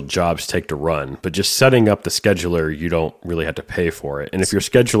scheduled jobs take to run. But just setting up the scheduler, you don't really have to pay for it. And if your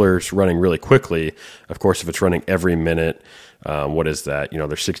scheduler is running really quickly, of course, if it's running every minute, what is that?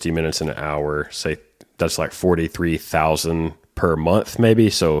 There's 60 minutes in an hour, say that's like 43,000 per month maybe.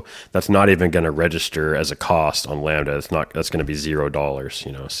 So that's not even going to register as a cost on Lambda. That's going to be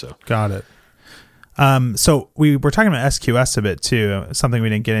 $0, so. Got it. So we were talking about SQS a bit too. Something we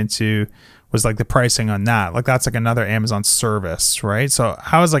didn't get into was like the pricing on that. Like that's like another Amazon service, right? So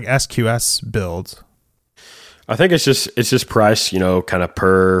how is like SQS build? I think it's just price, kind of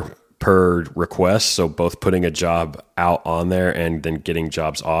per request. So both putting a job out on there and then getting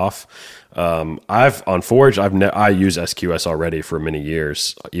jobs off. On Forge, I use SQS already for many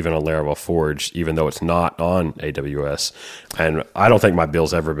years, even on Laravel Forge, even though it's not on AWS. And I don't think my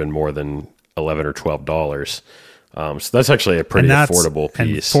bill's ever been more than $11 or $12. So that's actually a pretty affordable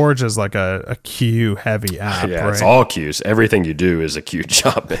piece. And Forge is like a queue heavy app. Yeah, right? It's all queues. Everything you do is a queue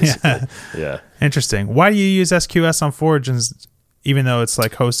job, basically. Yeah. Interesting. Why do you use SQS on Forge, even though it's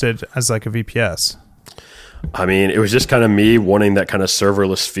like hosted as like a VPS? I mean, it was just kind of me wanting that kind of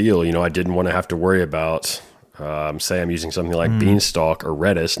serverless feel. I didn't want to have to worry about, say I'm using something like Beanstalk or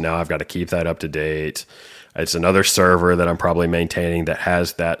Redis. Now I've got to keep that up to date. It's another server that I'm probably maintaining that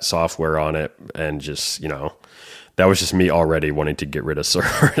has that software on it. And just, that was just me already wanting to get rid of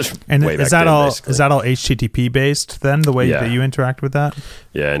servers. And is that all HTTP based then, the way that you interact with that?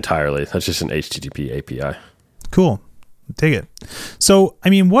 Yeah, entirely. That's just an HTTP API. Cool. Take it. So, I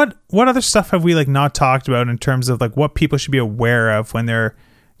mean, what other stuff have we like not talked about in terms of like what people should be aware of when they're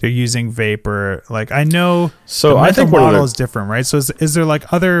using Vapor? Like I know the mental model is different, right? So is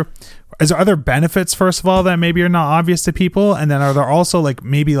there other benefits, first of all, that maybe are not obvious to people? And then are there also like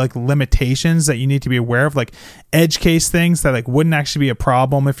maybe like limitations that you need to be aware of, like edge case things that like wouldn't actually be a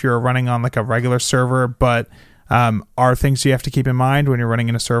problem if you're running on like a regular server, but are things you have to keep in mind when you're running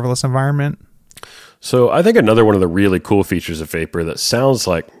in a serverless environment? So I think another one of the really cool features of Vapor that sounds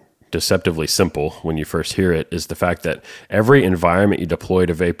like deceptively simple when you first hear it is the fact that every environment you deploy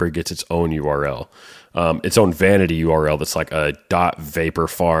to Vapor gets its own URL. Its own vanity URL that's like a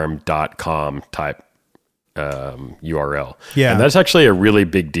 .vaporfarm.com type URL. Yeah. And that's actually a really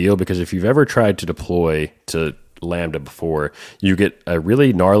big deal because if you've ever tried to deploy to Lambda before, you get a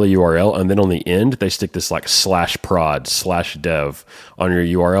really gnarly URL and then on the end they stick this like /prod/dev on your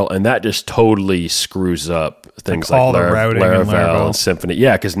URL, and that just totally screws up things Like like, all the routing in Laravel Laravel. and Symfony.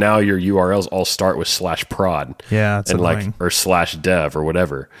 Yeah, because now your URLs all start with /prod. Yeah, it's and annoying. or /dev or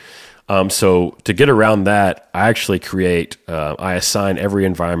whatever. So to get around that, I actually I assign every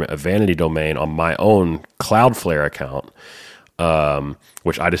environment a vanity domain on my own Cloudflare account,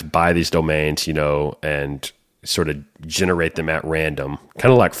 which I just buy these domains, and sort of generate them at random,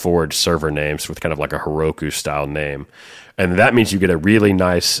 kind of like forge server names with kind of like a Heroku style name. And that means you get a really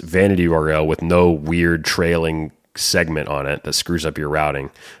nice vanity URL with no weird trailing segment on it that screws up your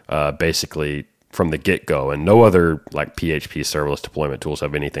routing, basically from the get-go. And no other like PHP serverless deployment tools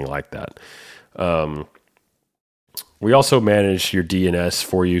have anything like that. We also manage your DNS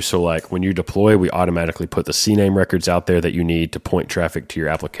for you. So like when you deploy, we automatically put the CNAME records out there that you need to point traffic to your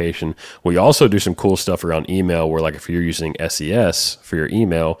application. We also do some cool stuff around email where like if you're using SES for your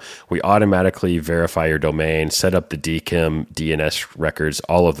email, we automatically verify your domain, set up the DKIM, DNS records,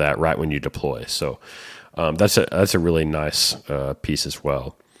 all of that right when you deploy. So that's a really nice piece as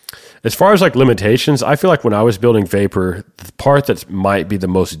well. As far as like limitations, I feel like when I was building Vapor, the part that might be the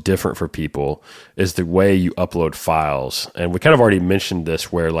most different for people is the way you upload files. And we kind of already mentioned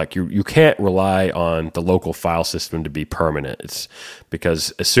this where like you can't rely on the local file system to be permanent. It's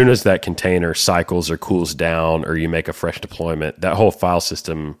because as soon as that container cycles or cools down or you make a fresh deployment, that whole file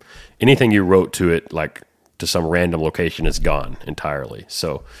system, anything you wrote to it, like to some random location, is gone entirely.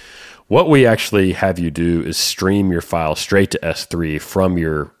 So what we actually have you do is stream your file straight to S3 from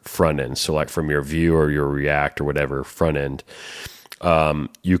your front end. So like from your Vue or your React or whatever front end,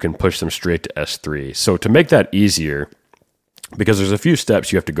 you can push them straight to S3. So to make that easier, because there's a few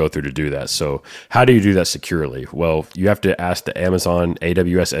steps you have to go through to do that. So how do you do that securely? Well, you have to ask the Amazon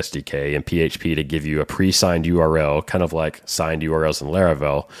AWS SDK and PHP to give you a pre-signed URL, kind of like signed URLs in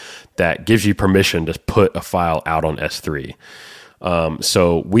Laravel, that gives you permission to put a file out on S3.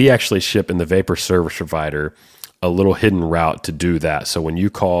 So we actually ship in the Vapor Service Provider a little hidden route to do that. So when you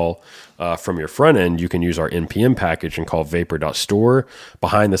call from your front end, you can use our NPM package and call vapor.store.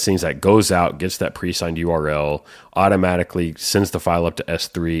 Behind the scenes, that goes out, gets that pre-signed URL, automatically sends the file up to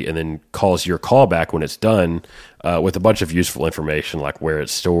S3, and then calls your callback when it's done with a bunch of useful information like where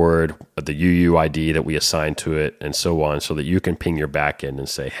it's stored, the UUID that we assign to it, and so on, so that you can ping your backend and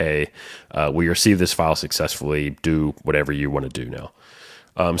say, hey, we received this file successfully, do whatever you want to do now.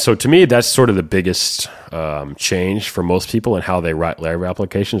 So to me, that's sort of the biggest change for most people in how they write Laravel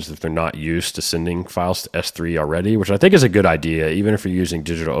applications if they're not used to sending files to S3 already, which I think is a good idea, even if you're using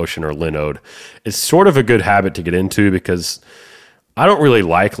DigitalOcean or Linode. It's sort of a good habit to get into because I don't really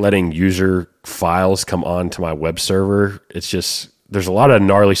like letting user files come onto my web server. It's just, there's a lot of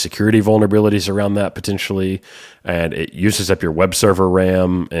gnarly security vulnerabilities around that potentially, and it uses up your web server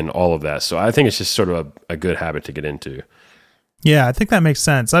RAM and all of that. So I think it's just sort of a good habit to get into. Yeah, I think that makes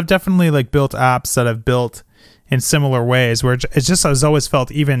sense. I've definitely like built apps that I've built in similar ways where it's just, I've always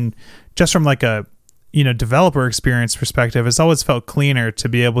felt, even just from like a, developer experience perspective, it's always felt cleaner to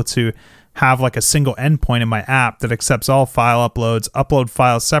be able to have like a single endpoint in my app that accepts all file uploads, upload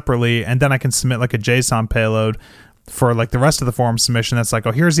files separately, and then I can submit like a JSON payload for like the rest of the form submission that's like,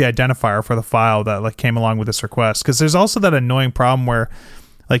 oh, here's the identifier for the file that like came along with this request. Because there's also that annoying problem where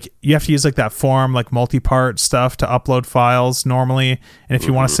like you have to use like that form, like multi-part stuff to upload files normally. And if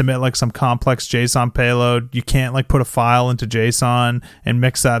you want to submit like some complex JSON payload, you can't like put a file into JSON and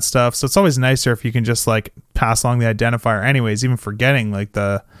mix that stuff. So it's always nicer if you can just like pass along the identifier anyways, even forgetting like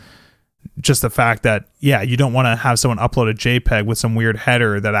the fact that, yeah, you don't want to have someone upload a JPEG with some weird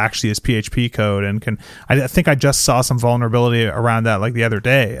header that actually is PHP code and I think I just saw some vulnerability around that like the other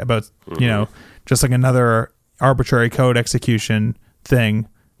day about, just like another arbitrary code execution thing.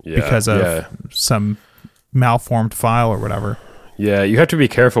 Because of some malformed file or whatever. Yeah, you have to be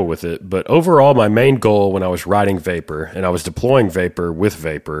careful with it. But overall, my main goal when I was writing Vapor and I was deploying Vapor with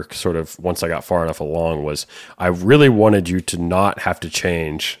Vapor, sort of once I got far enough along, was I really wanted you to not have to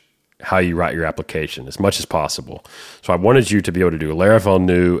change how you write your application as much as possible. So I wanted you to be able to do Laravel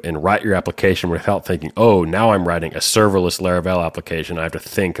new and write your application without thinking, oh, now I'm writing a serverless Laravel application. I have to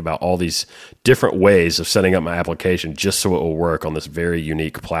think about all these different ways of setting up my application just so it will work on this very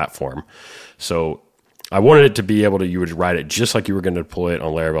unique platform. So I wanted it to be able to, you would write it just like you were going to deploy it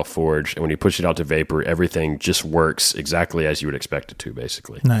on Laravel Forge. And when you push it out to Vapor, everything just works exactly as you would expect it to,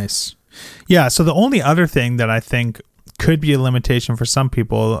 basically. Nice. Yeah. So the only other thing that I think could be a limitation for some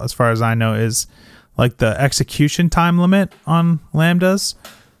people, as far as I know, is like the execution time limit on Lambdas.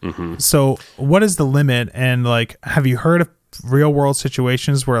 Mm-hmm. So what is the limit? And like, have you heard of real world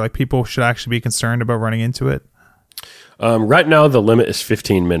situations where like people should actually be concerned about running into it? Right now, the limit is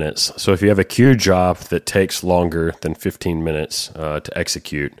 15 minutes. So if you have a queue job that takes longer than 15 minutes to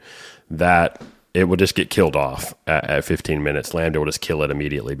execute, that it will just get killed off at 15 minutes. Lambda will just kill it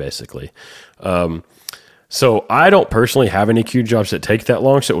immediately, basically. So I don't personally have any queue jobs that take that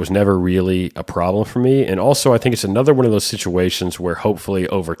long, so it was never really a problem for me. And also, I think it's another one of those situations where hopefully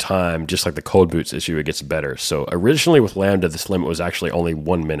over time, just like the cold boots issue, it gets better. So originally with Lambda, this limit was actually only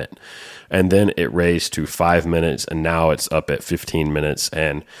 1 minute. And then it raised to 5 minutes, and now it's up at 15 minutes.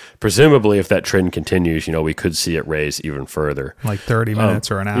 And presumably, if that trend continues, we could see it raise even further. Like 30 minutes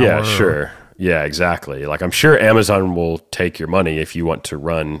or an hour. Yeah, sure. Yeah, exactly. Like, I'm sure Amazon will take your money if you want to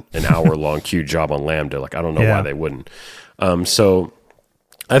run an hour-long queue job on Lambda. Like, I don't know why they wouldn't. So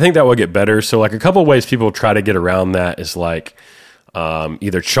I think that will get better. So, like, a couple of ways people try to get around that is, like,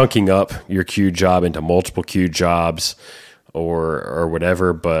 either chunking up your queue job into multiple queue jobs or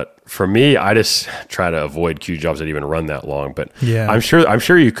whatever. But for me, I just try to avoid queue jobs that even run that long. But I'm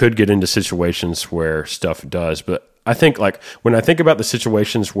sure you could get into situations where stuff does. But I think, like, when I think about the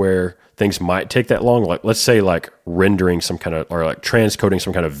situations where things might take that long, like, let's say, like, rendering some kind of, or like transcoding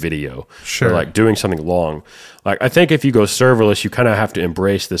some kind of video, or like doing something long. Like, I think if you go serverless, you kind of have to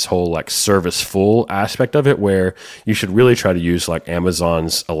embrace this whole, like, service full aspect of it, where you should really try to use, like,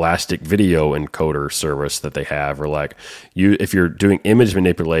 Amazon's Elastic Video Encoder service that they have, or like, if you're doing image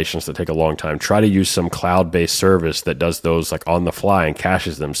manipulations that take a long time, try to use some cloud-based service that does those, like, on the fly and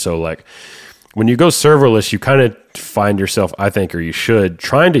caches them. So, like, when you go serverless, you kind of find yourself, I think, or you should,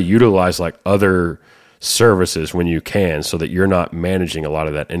 trying to utilize, like, other services when you can, so that you're not managing a lot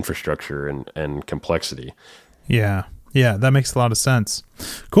of that infrastructure and complexity. Yeah, that makes a lot of sense.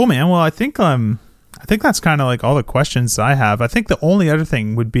 Cool, man. Well, I think that's kind of like all the questions I have. I think the only other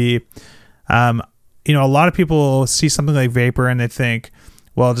thing would be, a lot of people see something like Vapor and they think,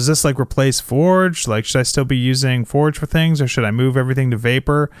 well, does this, like, replace Forge? Like, should I still be using Forge for things, or should I move everything to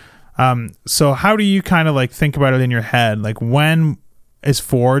Vapor? So how do you kind of, like, think about it in your head? Like, when is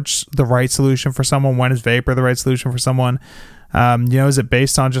Forge the right solution for someone? When is Vapor the right solution for someone? Is it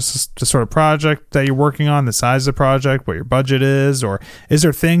based on just the sort of project that you're working on, the size of the project, what your budget is, or is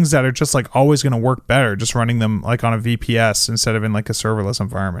there things that are just, like, always going to work better just running them, like, on a VPS instead of in, like, a serverless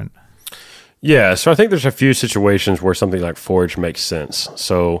environment? Yeah, so I think there's a few situations where something like Forge makes sense.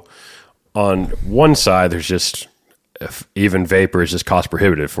 So on one side, there's just, if even Vapor is just cost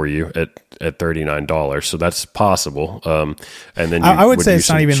prohibitive for you at $39, so that's possible. And then I would say it's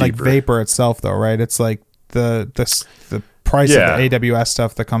not even cheaper. Like Vapor itself, though, right? It's like the price of the AWS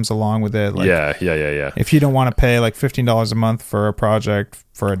stuff that comes along with it. Like, yeah. If you don't want to pay like $15 a month for a project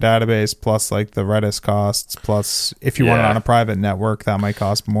for a database, plus like the Redis costs, plus if you want it on a private network, that might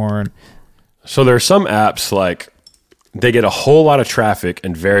cost more. So there are some apps, like, they get a whole lot of traffic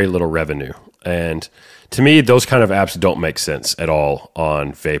and very little revenue, and to me, those kind of apps don't make sense at all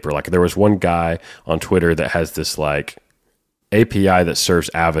on Vapor. Like, there was one guy on Twitter that has this, like, API that serves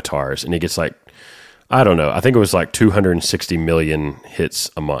avatars, and he gets, like, I don't know, I think it was like 260 million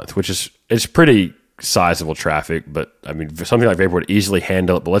hits a month, which is, it's pretty sizable traffic, but I mean, something like Vapor would easily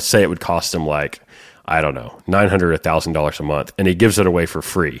handle it. But let's say it would cost him, like, I don't know, $900, $1,000 a month, and he gives it away for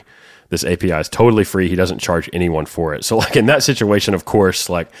free. This API is totally free. He doesn't charge anyone for it. So, like, in that situation, of course,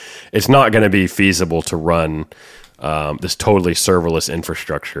 like, it's not going to be feasible to run this totally serverless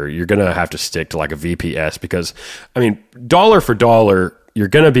infrastructure. You're going to have to stick to, like, a VPS, because, I mean, dollar for dollar, you're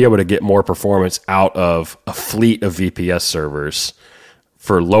going to be able to get more performance out of a fleet of VPS servers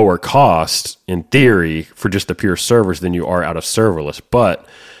for lower cost, in theory, for just the pure servers than you are out of serverless. But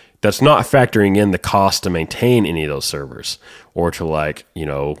that's not factoring in the cost to maintain any of those servers, or to, like,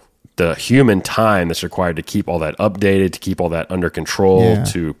 the human time that's required to keep all that updated, to keep all that under control,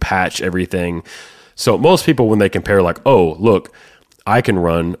 to patch everything. So most people, when they compare, like, oh, look, I can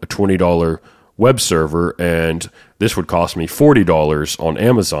run a $20 web server and this would cost me $40 on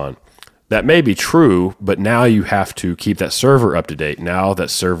Amazon. That may be true, but now you have to keep that server up to date. Now that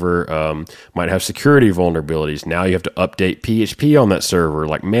server might have security vulnerabilities. Now you have to update PHP on that server,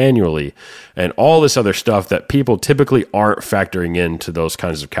 like, manually, and all this other stuff that people typically aren't factoring into those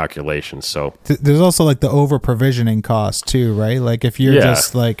kinds of calculations. So there's also, like, the over provisioning cost too, right? Like, if you're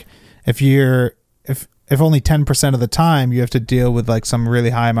just like, if only 10% of the time you have to deal with, like, some really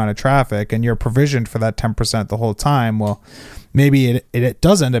high amount of traffic and you're provisioned for that 10% the whole time, well, maybe it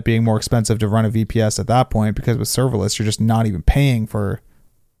does end up being more expensive to run a VPS at that point, because with serverless, you're just not even paying for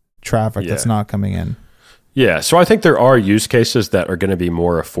traffic that's not coming in. Yeah, so I think there are use cases that are going to be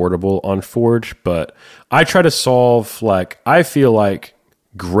more affordable on Forge, but I try to solve, like, I feel like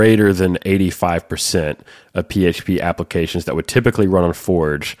greater than 85% of PHP applications that would typically run on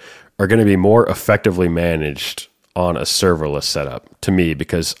Forge are going to be more effectively managed on a serverless setup, to me,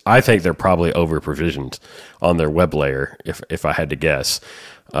 because I think they're probably over provisioned on their web layer, if I had to guess.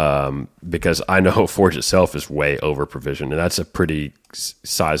 because I know Forge itself is way over provisioned, and that's a pretty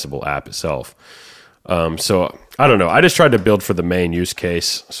sizable app itself. So I don't know. I just tried to build for the main use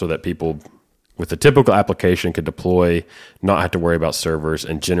case so that people with the typical application could deploy, not have to worry about servers,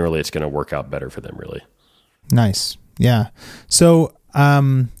 and generally it's going to work out better for them, really. Nice. Yeah. So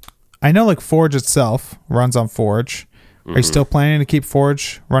I know like Forge itself runs on Forge. Are you still planning to keep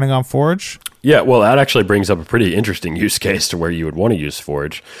Forge running on Forge? Yeah, well, that actually brings up a pretty interesting use case to where you would want to use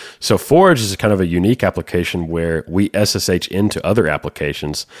Forge. So Forge is kind of a unique application where we SSH into other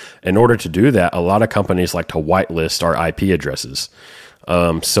applications. In order to do that, a lot of companies like to whitelist our IP addresses.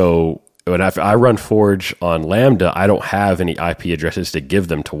 So when I run Forge on Lambda, I don't have any IP addresses to give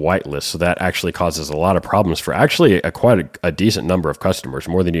them to whitelist. So that actually causes a lot of problems for actually quite a decent number of customers,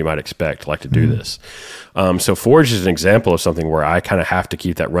 more than you might expect, like to do this. So Forge is an example of something where I kind of have to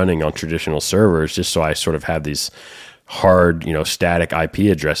keep that running on traditional servers, just so I sort of have these hard, static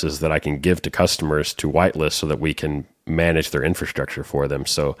IP addresses that I can give to customers to whitelist so that we can manage their infrastructure for them.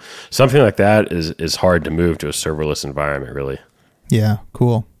 So something like that is hard to move to a serverless environment, really. Yeah,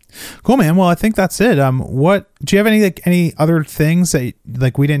 cool. Cool, man. Well, I think that's it. What do you have any other things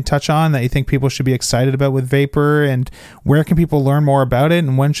that we didn't touch on that you think people should be excited about with Vapor, and where can people learn more about it,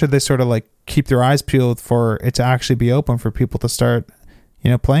 and when should they sort of keep their eyes peeled for it to actually be open for people to start,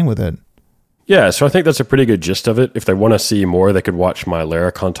 playing with it? Yeah, so I think that's a pretty good gist of it. If they want to see more, they could watch my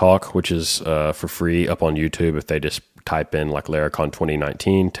Laracon talk, which is for free up on YouTube if they just type in Laracon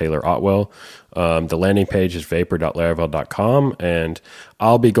 2019, Taylor Otwell. The landing page is vapor.laravel.com, and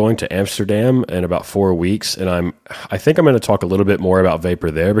I'll be going to Amsterdam in about 4 weeks, and I think I'm going to talk a little bit more about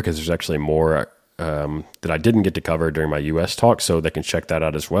Vapor there because there's actually more that I didn't get to cover during my US talk, so they can check that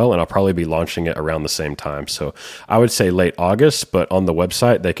out as well. And I'll probably be launching it around the same time. So I would say late August, but on the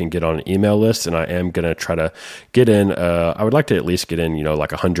website, they can get on an email list, and I am going to try to get in. I would like to at least get in,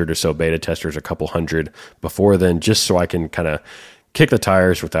 100 or so beta testers, a couple hundred before then, just so I can kind of kick the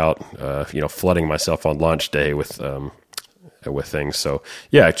tires without, flooding myself on launch day with things. So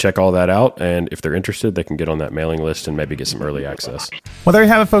yeah, check all that out. And if they're interested, they can get on that mailing list and maybe get some early access. Well, there you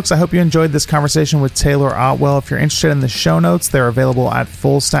have it, folks. I hope you enjoyed this conversation with Taylor Otwell. If you're interested in the show notes, they're available at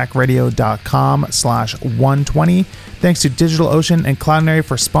fullstackradio.com/120. Thanks to DigitalOcean and Cloudinary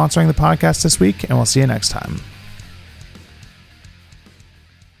for sponsoring the podcast this week, and we'll see you next time.